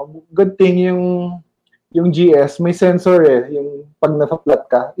na ako. Good thing yung GS, may sensor yung pag nasa-flat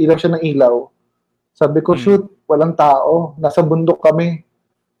ka, ilaw siya ng ilaw. Sabi ko, shoot, walang tao. Nasa bundok kami.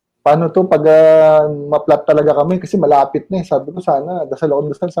 Paano to pag ma-flat talaga kami? Kasi malapit na Sabi ko, sana, dasal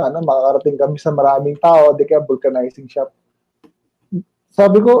sana, makakarating kami sa maraming tao, di kaya vulcanizing shop.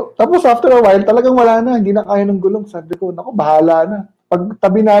 Sabi ko, tapos after a while, talagang wala na, hindi na kaya ng gulong. Sabi ko, naku, bahala na. Pag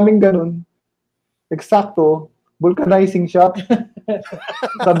tabi namin ganun, eksakto, vulcanizing shop.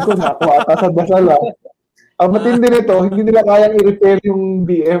 Sabi ko, naku, ata sa dasal Ang matindi nito, hindi nila kayang i-repair yung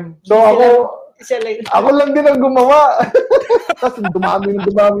BM. So ako lang din ang gumawa. Tapos dumami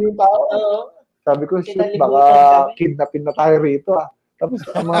yung tao. Sabi ko, shit, baka kidnapin na tayo rito. Tapos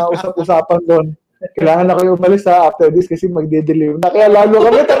sa mga usap-usapan doon, kailangan na kayo umalis after this kasi magde-deliver na. Kaya lalo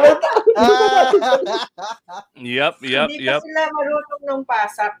kami Yep. Hindi pa sila marunong ng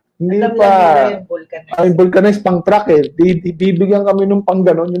pasak. Hindi Alam pa. lang nila yung vulcanized. Ay, vulcanized pang truck Bibigyan kami nung pang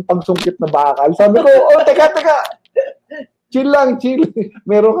ganon, yung pang sungkit na bakal. Sabi ko, teka. Chill lang.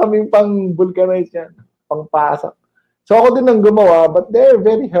 Meron kaming pang vulcanized yan. Pang pasak. So ako din ang gumawa, but they're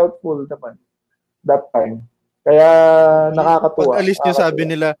very helpful naman that time. Kaya nakakatuwa. Pag alis niyo, sabi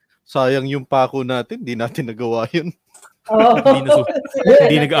nila, sayang yung pako natin, di natin nagawa yun.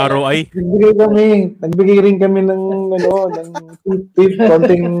 Hindi nag-ROI. Nagbigay rin kami ng tip,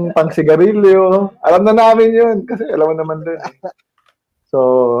 konting pang sigarilyo. Alam na namin yun kasi alam mo naman dun.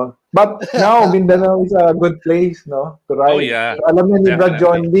 So, but now Mindanao is a good place, no, to ride. Oh yeah. So, alam niyo ni Brad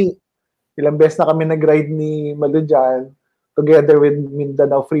John D. Ilang beses na kami nag-ride ni Malou dyan, together with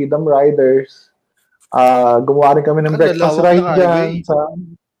Mindanao Freedom Riders. Gumawa rin kami ng breakfast ride dyan.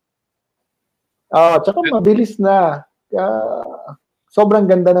 Tsaka mabilis na. Sobrang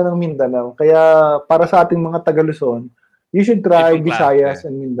ganda na ng Mindanao. Kaya para sa ating mga Taga-Luzon, you should try Visayas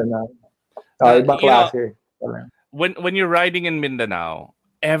and Mindanao. Ibang klase. When you're riding in Mindanao,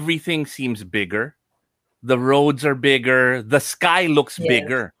 everything seems bigger. The roads are bigger. The sky looks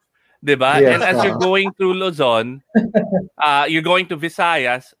bigger. Diba? Yes. And as you're going through Luzon, you're going to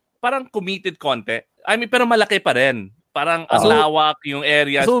Visayas, parang committed konti. I mean, pero malaki pa rin. Parang ang lawak yung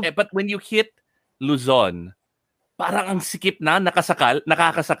areas. But when you hit Luzon, parang ang sikip na,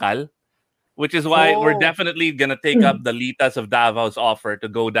 nakakasakal. Which is why we're definitely gonna take up the Litas of Davao's offer to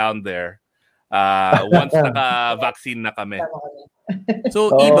go down there once naka-vaccine na kami.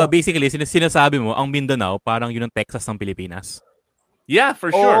 So, iba, basically, sinasabi mo, ang Mindanao, parang yun ang Texas ng Pilipinas. Yeah,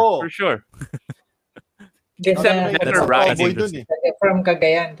 for sure. Better riding. From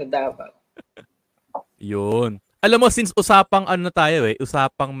Cagayan to Davao. Yun. Alam mo, since usapang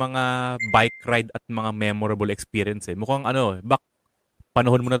usapang mga bike ride at mga memorable experience mukhang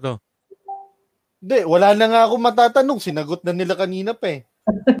panahon mo na to. Hindi, wala na nga ako matatanong. Sinagot na nila kanina pa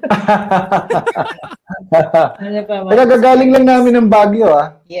Teka, gagaling lang namin ng Baguio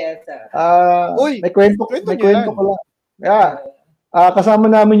Yes. May kwento ko lang. Yeah. Kasama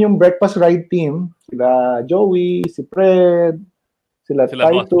namin yung breakfast ride team. Sila Joey, si Fred, sila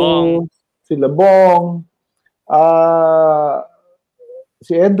Taito, sila Bong,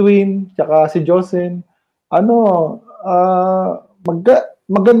 si Edwin, tsaka si Josen.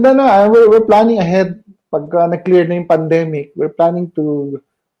 Maganda na. We're planning ahead. Pagka na-clear na yung pandemic, we're planning to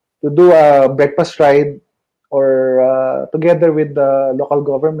do a breakfast ride or together with the local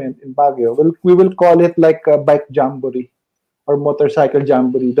government in Baguio. We will call it like a bike jamboree or motorcycle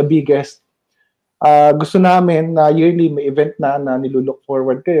jamboree, the biggest. Gusto namin na yearly may event na nilulook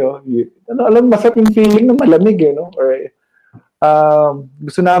forward kayo. Alam, masarap yung feeling na malamig no? Or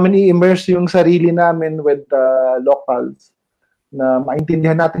gusto namin i-immerse yung sarili namin with locals na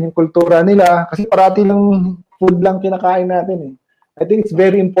maintindihan natin yung kultura nila kasi parati lang food lang kinakain natin eh. I think it's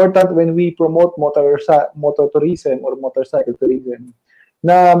very important when we promote motor tourism or motorcycle tourism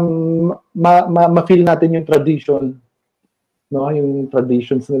na ma-feel natin yung tradition, no, yung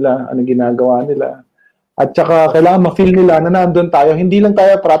traditions nila, ano ginagawa nila. At saka kailangan ma-feel nila na nandun tayo. Hindi lang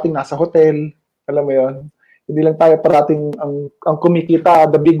tayo parating nasa hotel, alam mo 'yon. Hindi lang tayo parating ang kumikita,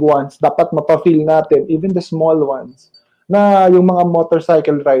 the big ones. Dapat mapa-feel natin even the small ones na yung mga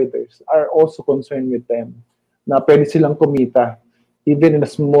motorcycle riders are also concerned with them. Na pwede silang kumita even in a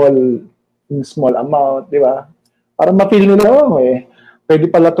small amount, di ba? Para ma-feel nila, pwede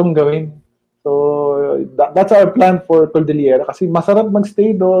pala itong gawin. So, that's our plan for Cordillera kasi masarap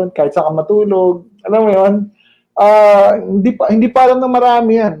mag-stay doon kahit saan ka matulog. Alam mo yun? Hindi pa alam ng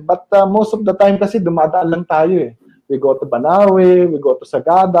marami yan. But most of the time kasi dumadaan lang tayo eh. We go to Banawe, we go to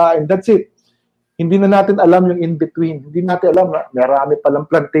Sagada, and that's it. Hindi na natin alam yung in-between. Hindi natin alam na marami palang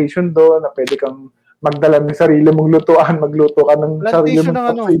plantation doon na pwede kang magdala ng sarili mong lutuan, magluto ka ng sarili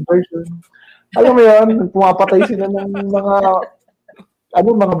mong version. Alam mo yun? Pumapatay sila ng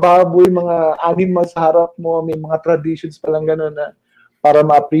mga baboy, mga animals sa harap mo, may mga traditions palang gano'n na para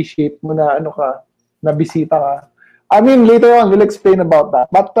ma-appreciate mo na na bisita ka. I mean, later on, we'll explain about that.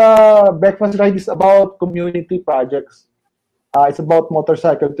 But Breakfast Ride is about community projects. It's about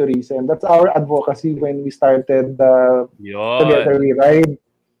motorcycle tourism. That's our advocacy when we started Together We Ride.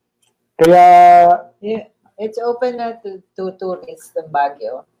 Kaya... Yeah, it's open na to tourists ng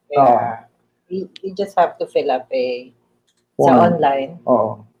Baguio. Kaya you just have to fill up sa online.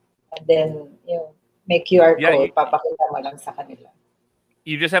 And then, may QR code, papakita mo lang sa kanila.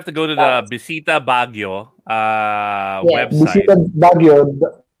 You just have to go to the Bisita Baguio website.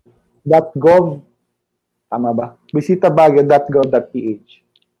 Bisitabaguio.gov. Tama ba? Bisitabaguio.gov.ph.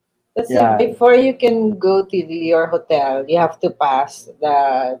 Before you can go to your hotel, you have to pass the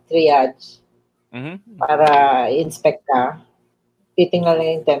triage para inspect ka. Titingnan lang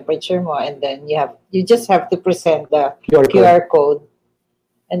yung temperature mo and then you just have to present the QR code.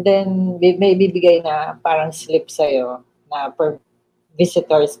 And then may bibigay na parang slip sa'yo na per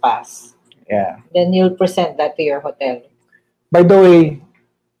visitor's pass. Yeah. Then you'll present that to your hotel. By the way,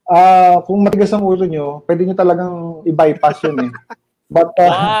 kung matigas ang ulo nyo, pwede nyo talagang i-bypass yun eh. But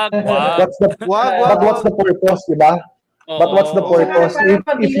what's the purpose, di ba? But what's the purpose?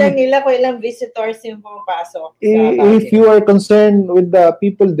 Pabilang nila kung ilang visitors yung pumapasok. If you are concerned with the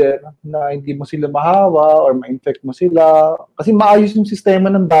people there na hindi mo sila mahawa or ma-infect mo sila, kasi maayos yung sistema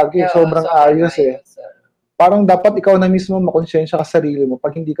ng Baguio, sobrang ayos eh. Parang dapat ikaw na mismo makonsensya ka sarili mo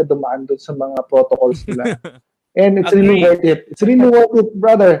pag hindi ka dumaan doon sa mga protocols nila. And it's really worth it. It's really worth it,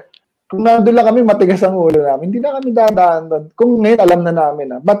 brother. Kung nandun lang kami, matigas ang ulo namin. Hindi na kami dadaan doon. Kung ngayon, alam na namin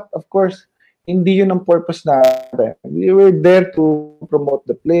na. But of course, hindi yun ang purpose natin. We were there to promote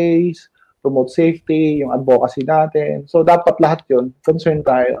the place, promote safety, yung advocacy natin. So dapat lahat yun, concerned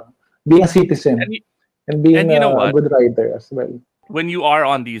tayo. Being a citizen and being a good rider as well. When you are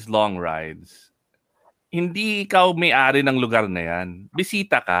on these long rides, hindi ikaw may-ari ng lugar na yan.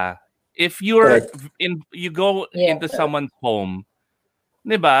 Bisita ka. If you're you go into someone's home,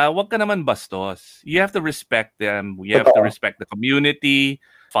 diba, wag ka naman bastos. You have to respect them. You have to respect the community,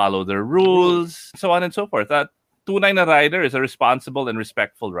 follow their rules, so on and so forth. That tunay na rider is a responsible and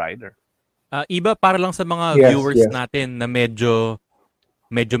respectful rider. Iba, para lang sa mga viewers natin na medyo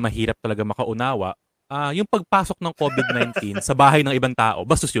mahirap talaga makaunawa, yung pagpasok ng COVID-19 sa bahay ng ibang tao,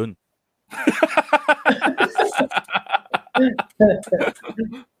 bastos yun.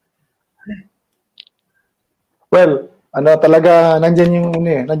 Well, talaga,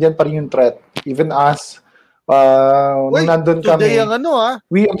 nandyan pa rin yung threat. Even us, nung nandun kami,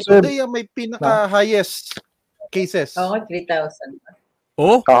 we observed. Today may pinaka-highest cases. 3,000.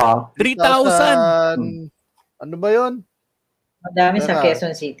 Oh, 3,000! Ano ba yun? Madami sa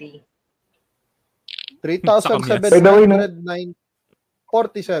Quezon City. 3,747.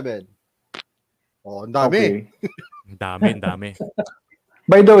 Oh, ang dami. Okay. Dami.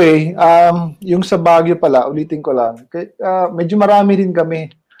 By the way, yung sa Baguio pala, ulitin ko lang, medyo marami rin kami.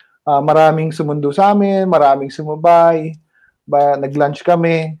 Maraming sumundo sa amin, maraming sumubay, nag-lunch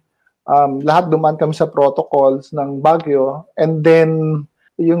kami. Lahat dumaan kami sa protocols ng Baguio. And then,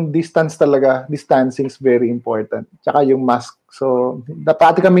 yung distancing is very important. Tsaka yung mask. So,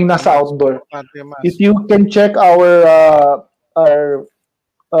 dati kaming nasa outdoor. If you can check our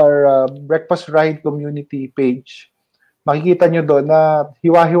Breakfast Ride community page, makikita nyo doon na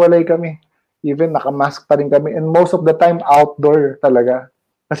hiwa-hiwalay kami. Even nakamask pa rin kami. And most of the time, outdoor talaga.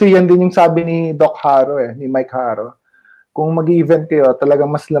 Kasi yan din yung sabi ni Doc Haro ni Mike Haro. Kung mag-event kayo, talagang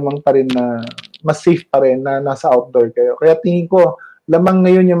mas lamang pa rin na, mas safe pa rin na nasa outdoor kayo. Kaya tingin ko, lamang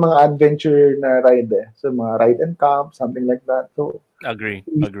ngayon yung mga adventure na ride So mga ride and camp, something like that. So, Agree.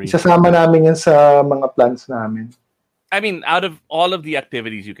 Isasama namin yan sa mga plans namin. I mean, out of all of the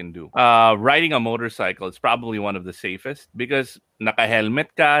activities you can do, riding a motorcycle is probably one of the safest because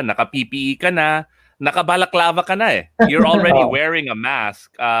naka-helmet ka, naka-PPE ka na, naka-balaklava ka na You're already wearing a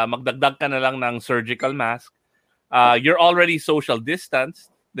mask. Magdagdag ka na lang ng surgical mask. You're already social distanced,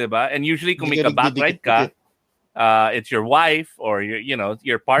 diba? And usually kung may ka-back ride ka, it's your wife or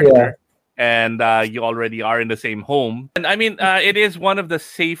your partner. And you already are in the same home. And I mean, it is one of the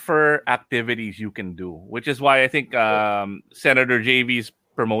safer activities you can do, which is why I think Senator JV's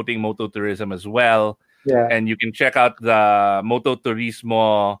promoting mototourism as well. Yeah. And you can check out the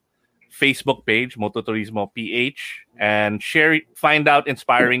Mototurismo Facebook page, Mototurismo PH, and find out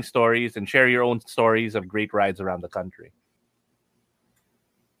inspiring stories and share your own stories of great rides around the country.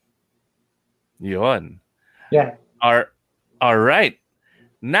 Yun. Yeah. All right.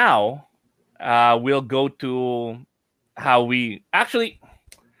 Now, we'll go to how we... Actually,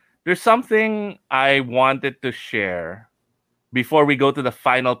 there's something I wanted to share before we go to the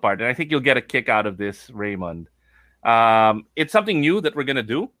final part. And I think you'll get a kick out of this, Raymond. It's something new that we're going to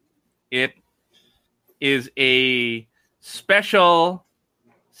do. It is a special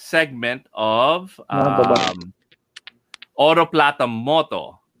segment of Oro Plata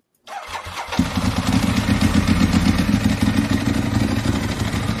Moto.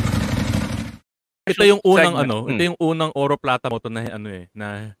 Ito yung unang ito yung unang Oro Plata Moto na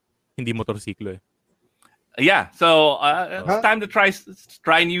na hindi motorsiklo Yeah, so it's time to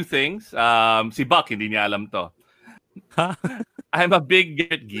try new things. Si Buck hindi niya alam to. I'm a big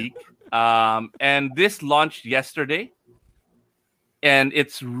gadget geek. And this launched yesterday. And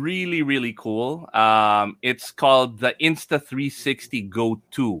it's really, really cool. It's called the Insta360 Go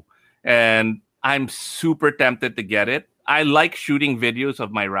 2. And I'm super tempted to get it. I like shooting videos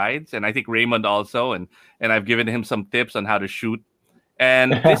of my rides, and I think Raymond also, and I've given him some tips on how to shoot.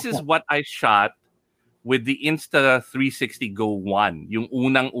 And this is what I shot with the Insta360 Go 1, yung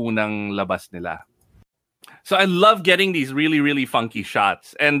unang-unang labas nila. So I love getting these really, really funky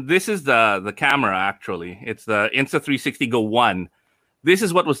shots. And this is the camera, actually. It's the Insta360 Go 1. This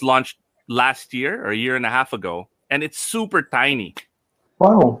is what was launched last year or a year and a half ago. And it's super tiny.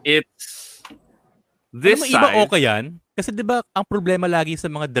 Wow. It's this size. Iba okay yan? Kasi di ba ang problema lagi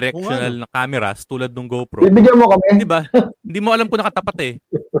sa mga directional na cameras tulad ng GoPro. Ibigyan mo kami. Di ba? Hindi mo alam kung nakatapat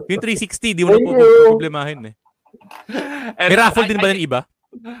Yung 360, di mo na problemahin May raffle din ba ng iba?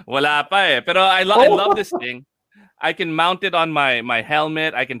 Wala pa Pero I love this thing. I can mount it on my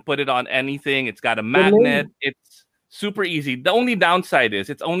helmet. I can put it on anything. It's got a magnet. It's super easy. The only downside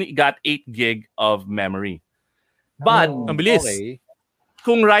is it's only got 8 gig of memory. But ang bilis.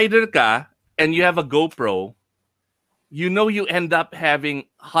 Kung rider ka and you have a GoPro, you end up having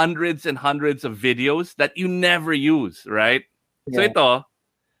hundreds and hundreds of videos that you never use, right? Yeah. So ito,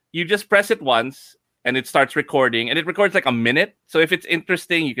 you just press it once and it starts recording, and it records like a minute. So if it's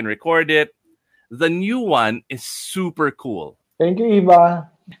interesting, you can record it. The new one is super cool. Thank you, Iba.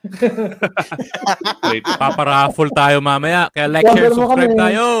 Wait, paparaffle tayo mamaya. Kaya like, share, subscribe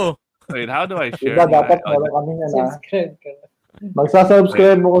tayo. Wait, how do I share? Iba, dapat meron kami na. Subscribe ka.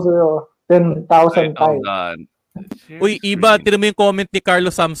 Magsasubscribe mo ko sa'yo. 10,000 times. Uy, Iba, tinan mo yung comment ni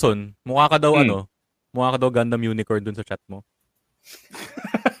Carlos Samson. Mukha ka daw mukha ka daw Gundam Unicorn dun sa chat mo.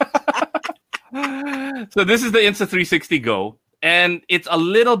 So this is the Insta360 Go, and it's a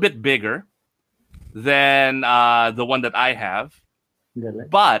little bit bigger than the one that I have,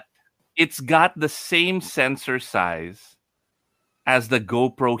 but it's got the same sensor size as the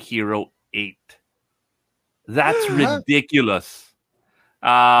GoPro Hero 8. That's ridiculous.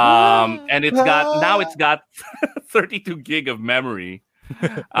 And it's got 32 gig of memory.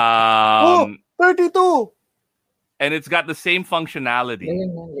 32. And it's got the same functionality.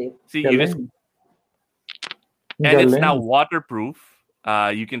 See, and it's now waterproof.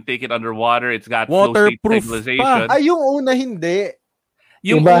 You can take it underwater. It's got waterproof flow state stabilization. Ay, yung una hindi.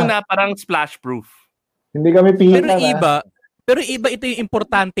 Yung una parang splash proof. Hindi kami pihita Pero iba ito yung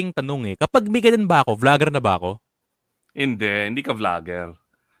importanteng tanong Kapag may ganun ba ako, vlogger na ba ako? Hindi ka vlogger.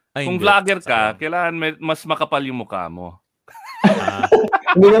 Ay, kung hindi. Vlogger ka, kailangan mas makapal yung mukha mo.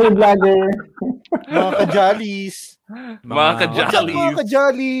 Hindi kami vlogger. Mga kajalis. Mga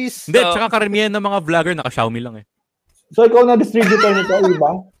kajalis. Hindi, tsaka karamihan ng mga vlogger naka-Xiaomi lang So ikaw na distributor nito,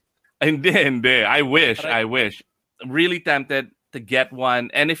 Iba? Hindi. I wish. Really tempted. to get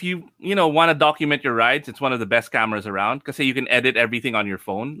one. And if you want to document your rides, it's one of the best cameras around because you can edit everything on your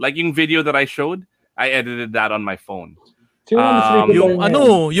phone. Like yung video that I showed, I edited that on my phone.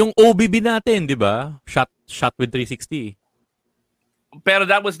 Yung OBB natin, di ba? Shot with 360. Pero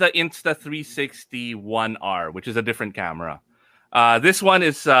that was the Insta360 1R, which is a different camera. This one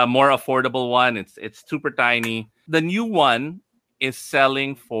is a more affordable one. It's super tiny. The new one is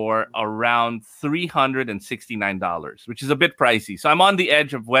selling for around $369, which is a bit pricey. So I'm on the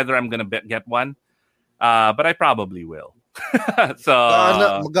edge of whether I'm going to get one, but I probably will. So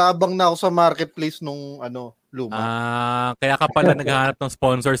mag-aabang na ako sa marketplace nung luma. Kaya ka pala naghahanap ng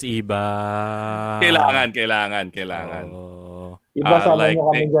sponsors, iba. Kailangan. Iba sama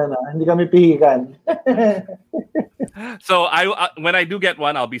mo kami dyan, hindi kami pihikan. So when I do get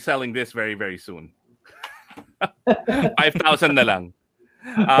one, I'll be selling this very, very soon. 5,000 na lang.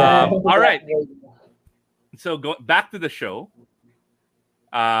 All right. So back to the show.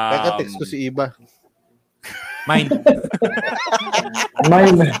 Teka, text ko si Iba. Mine.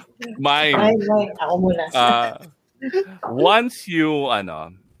 Ako muna. Once you,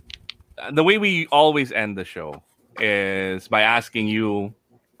 the way we always end the show is by asking you,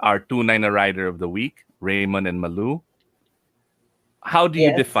 our 2-9 rider of the week, Raymon and Malou. How do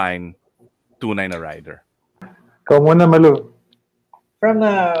you define 2-9 rider? Ikaw muna, Malou. From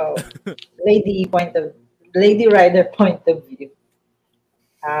a lady rider point of view,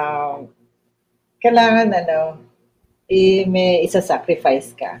 kailangan may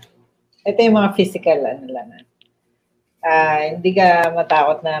isa-sacrifice ka. Ito yung mga physical lang. Hindi ka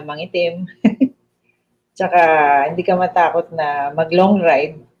matakot na mangitim. Tsaka hindi ka matakot na mag-long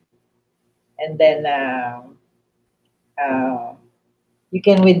ride. And then you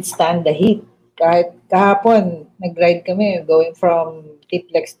can withstand the heat. Kahit kahapon, nag-ride kami going from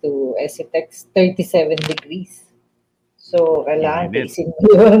Tiplex to SCTEX, 37 degrees. So, kailangan tiisin mo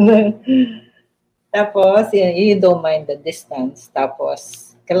yun. Tapos, you don't mind the distance.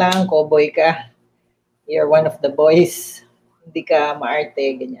 Tapos, kailangan cowboy ka. You're one of the boys. Hindi ka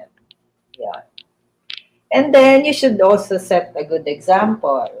maarte, ganyan. Yeah. And then, you should also set a good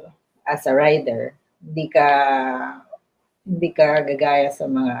example as a rider. Hindi ka gagaya sa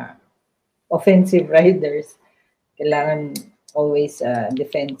mga offensive riders. Kailangan always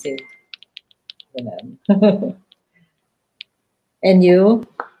defensive. Ganun. And you?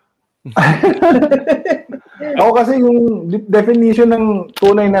 Ako kasi yung definition ng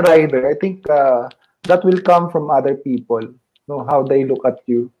tunay na rider, I think that will come from other people, how they look at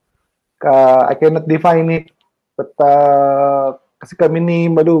you. I cannot define it, but kasi kami ni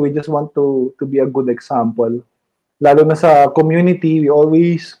Malou, we just want to be a good example. Lalo na sa community, we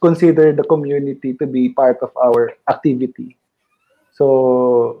always consider the community to be part of our activity.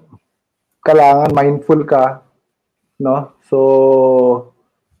 So, kailangan mindful ka, no? So,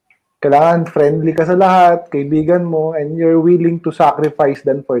 kailangan friendly ka sa lahat, kaibigan mo, and you're willing to sacrifice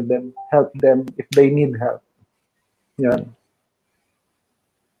them for them, help them if they need help. Yan.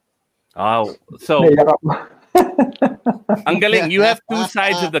 Oh, so ang galing. You have two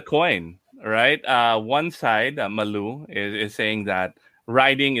sides of the coin, right? One side, Malou, is saying that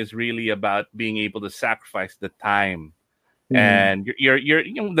riding is really about being able to sacrifice the time and you're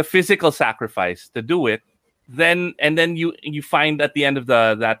the physical sacrifice to do it. Then you find at the end of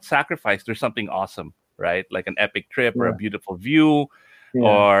that sacrifice there's something awesome, right? Like an epic trip or a beautiful view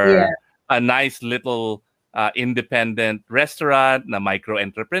or a nice little independent restaurant na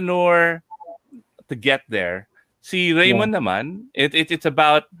micro-entrepreneur to get there. Si Raymon naman, it's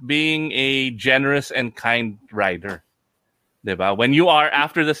about being a generous and kind rider. Diba? When you are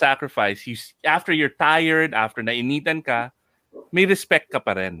after the sacrifice, after you're tired, after nainitan ka, may respect ka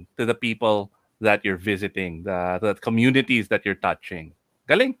pa rin to the people that you're visiting, the communities that you're touching.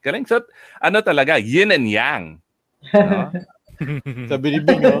 Galing. So, talaga, yin and yang. No? Sabi ni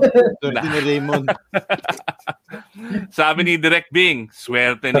Bing, swerte ni Raymon. Sabi ni Direct Bing,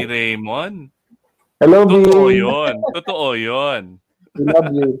 swerte ni Raymon. Hello, Bing. Totoo yun. We love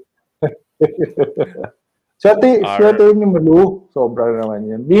you. Swerte ni Malou. Sobra naman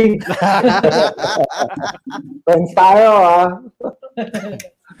yun. Bing. Friends tayo,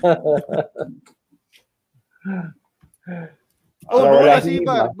 wala si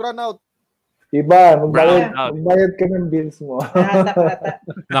Iba. Brown out. Iba, magbayad ka ng bills mo.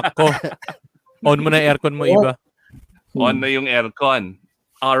 Nako. On mo na aircon mo, Iba. On na yung aircon.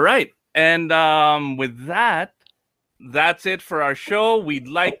 All right. And with that's it for our show.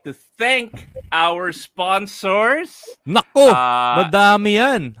 We'd like to thank our sponsors. Nako, madami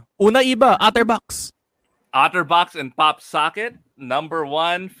yan. Una, Iba, Otterbox and Pop Socket. number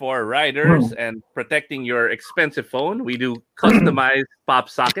one for riders and protecting your expensive phone. We do customized pop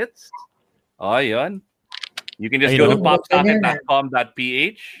sockets. Oh, yun. You can just go to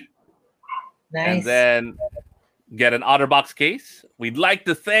popsocket.com.ph and then get an OtterBox case. We'd like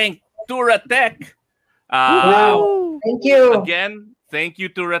to thank Turatech. Thank you. Again, thank you,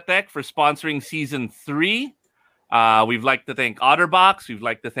 Turatech, for sponsoring Season 3. We'd like to thank OtterBox. We'd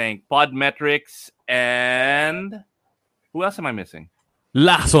like to thank Podmetrics. And who else am I missing?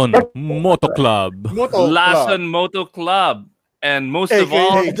 Lason Moto Club. Lason Moto Club. And most of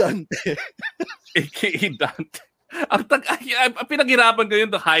all, AKA Dante. Pinaghirapan ko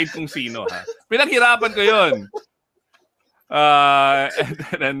yun to hide kung sino. Ha? Pinaghirapan ko yun.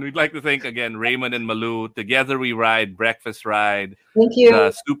 And we'd like to thank again Raymon and Malou. Together we ride, breakfast ride. Thank you.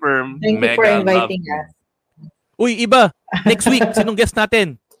 The super Thank mega you for inviting us. Uy, iba. Next week, sinong guest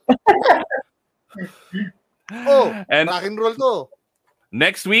natin? And rock and roll to.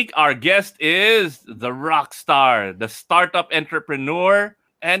 Next week, our guest is the rock star, the startup entrepreneur,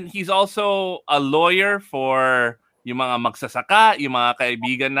 and he's also a lawyer for yung mga magsasaka, yung mga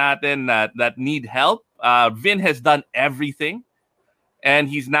kaibigan natin that need help. Vin has done everything, and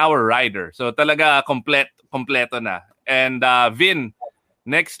he's now a rider. So talaga kompleto na. And Vin,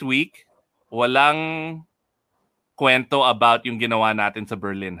 next week, walang kwento about yung ginawa natin sa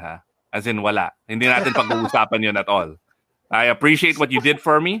Berlin, ha? As in, wala. Hindi natin pag-uusapan yun at all. I appreciate what you did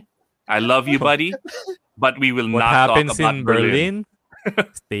for me. I love you, buddy. But we will not talk about in Berlin.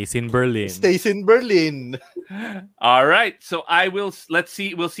 Stays in Berlin. Stays in Berlin. All right. So we'll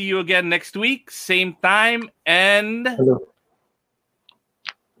see you again next week. Same time. And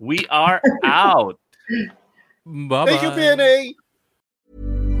we are out. Bye-bye. Thank you, PNA.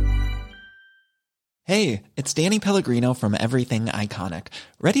 Hey, it's Danny Pellegrino from Everything Iconic.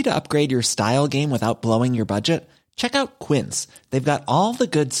 Ready to upgrade your style game without blowing your budget? Check out Quince. They've got all the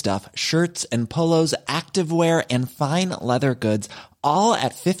good stuff, shirts and polos, activewear, and fine leather goods, all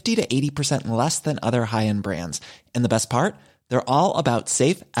at 50 to 80% less than other high-end brands. And the best part? They're all about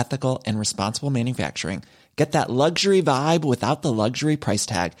safe, ethical, and responsible manufacturing. Get that luxury vibe without the luxury price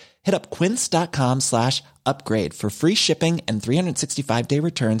tag. Hit up quince.com/upgrade for free shipping and 365-day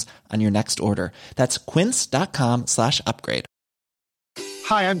returns on your next order. That's quince.com/upgrade.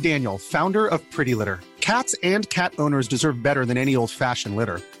 Hi, I'm Daniel, founder of Pretty Litter. Cats and cat owners deserve better than any old-fashioned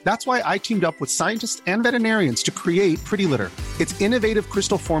litter. That's why I teamed up with scientists and veterinarians to create Pretty Litter. Its innovative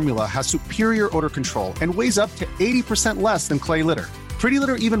crystal formula has superior odor control and weighs up to 80% less than clay litter. Pretty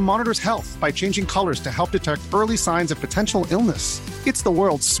Litter even monitors health by changing colors to help detect early signs of potential illness. It's the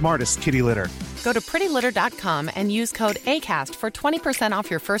world's smartest kitty litter. Go to prettylitter.com and use code ACAST for 20%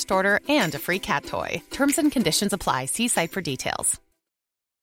 off your first order and a free cat toy. Terms and conditions apply. See site for details.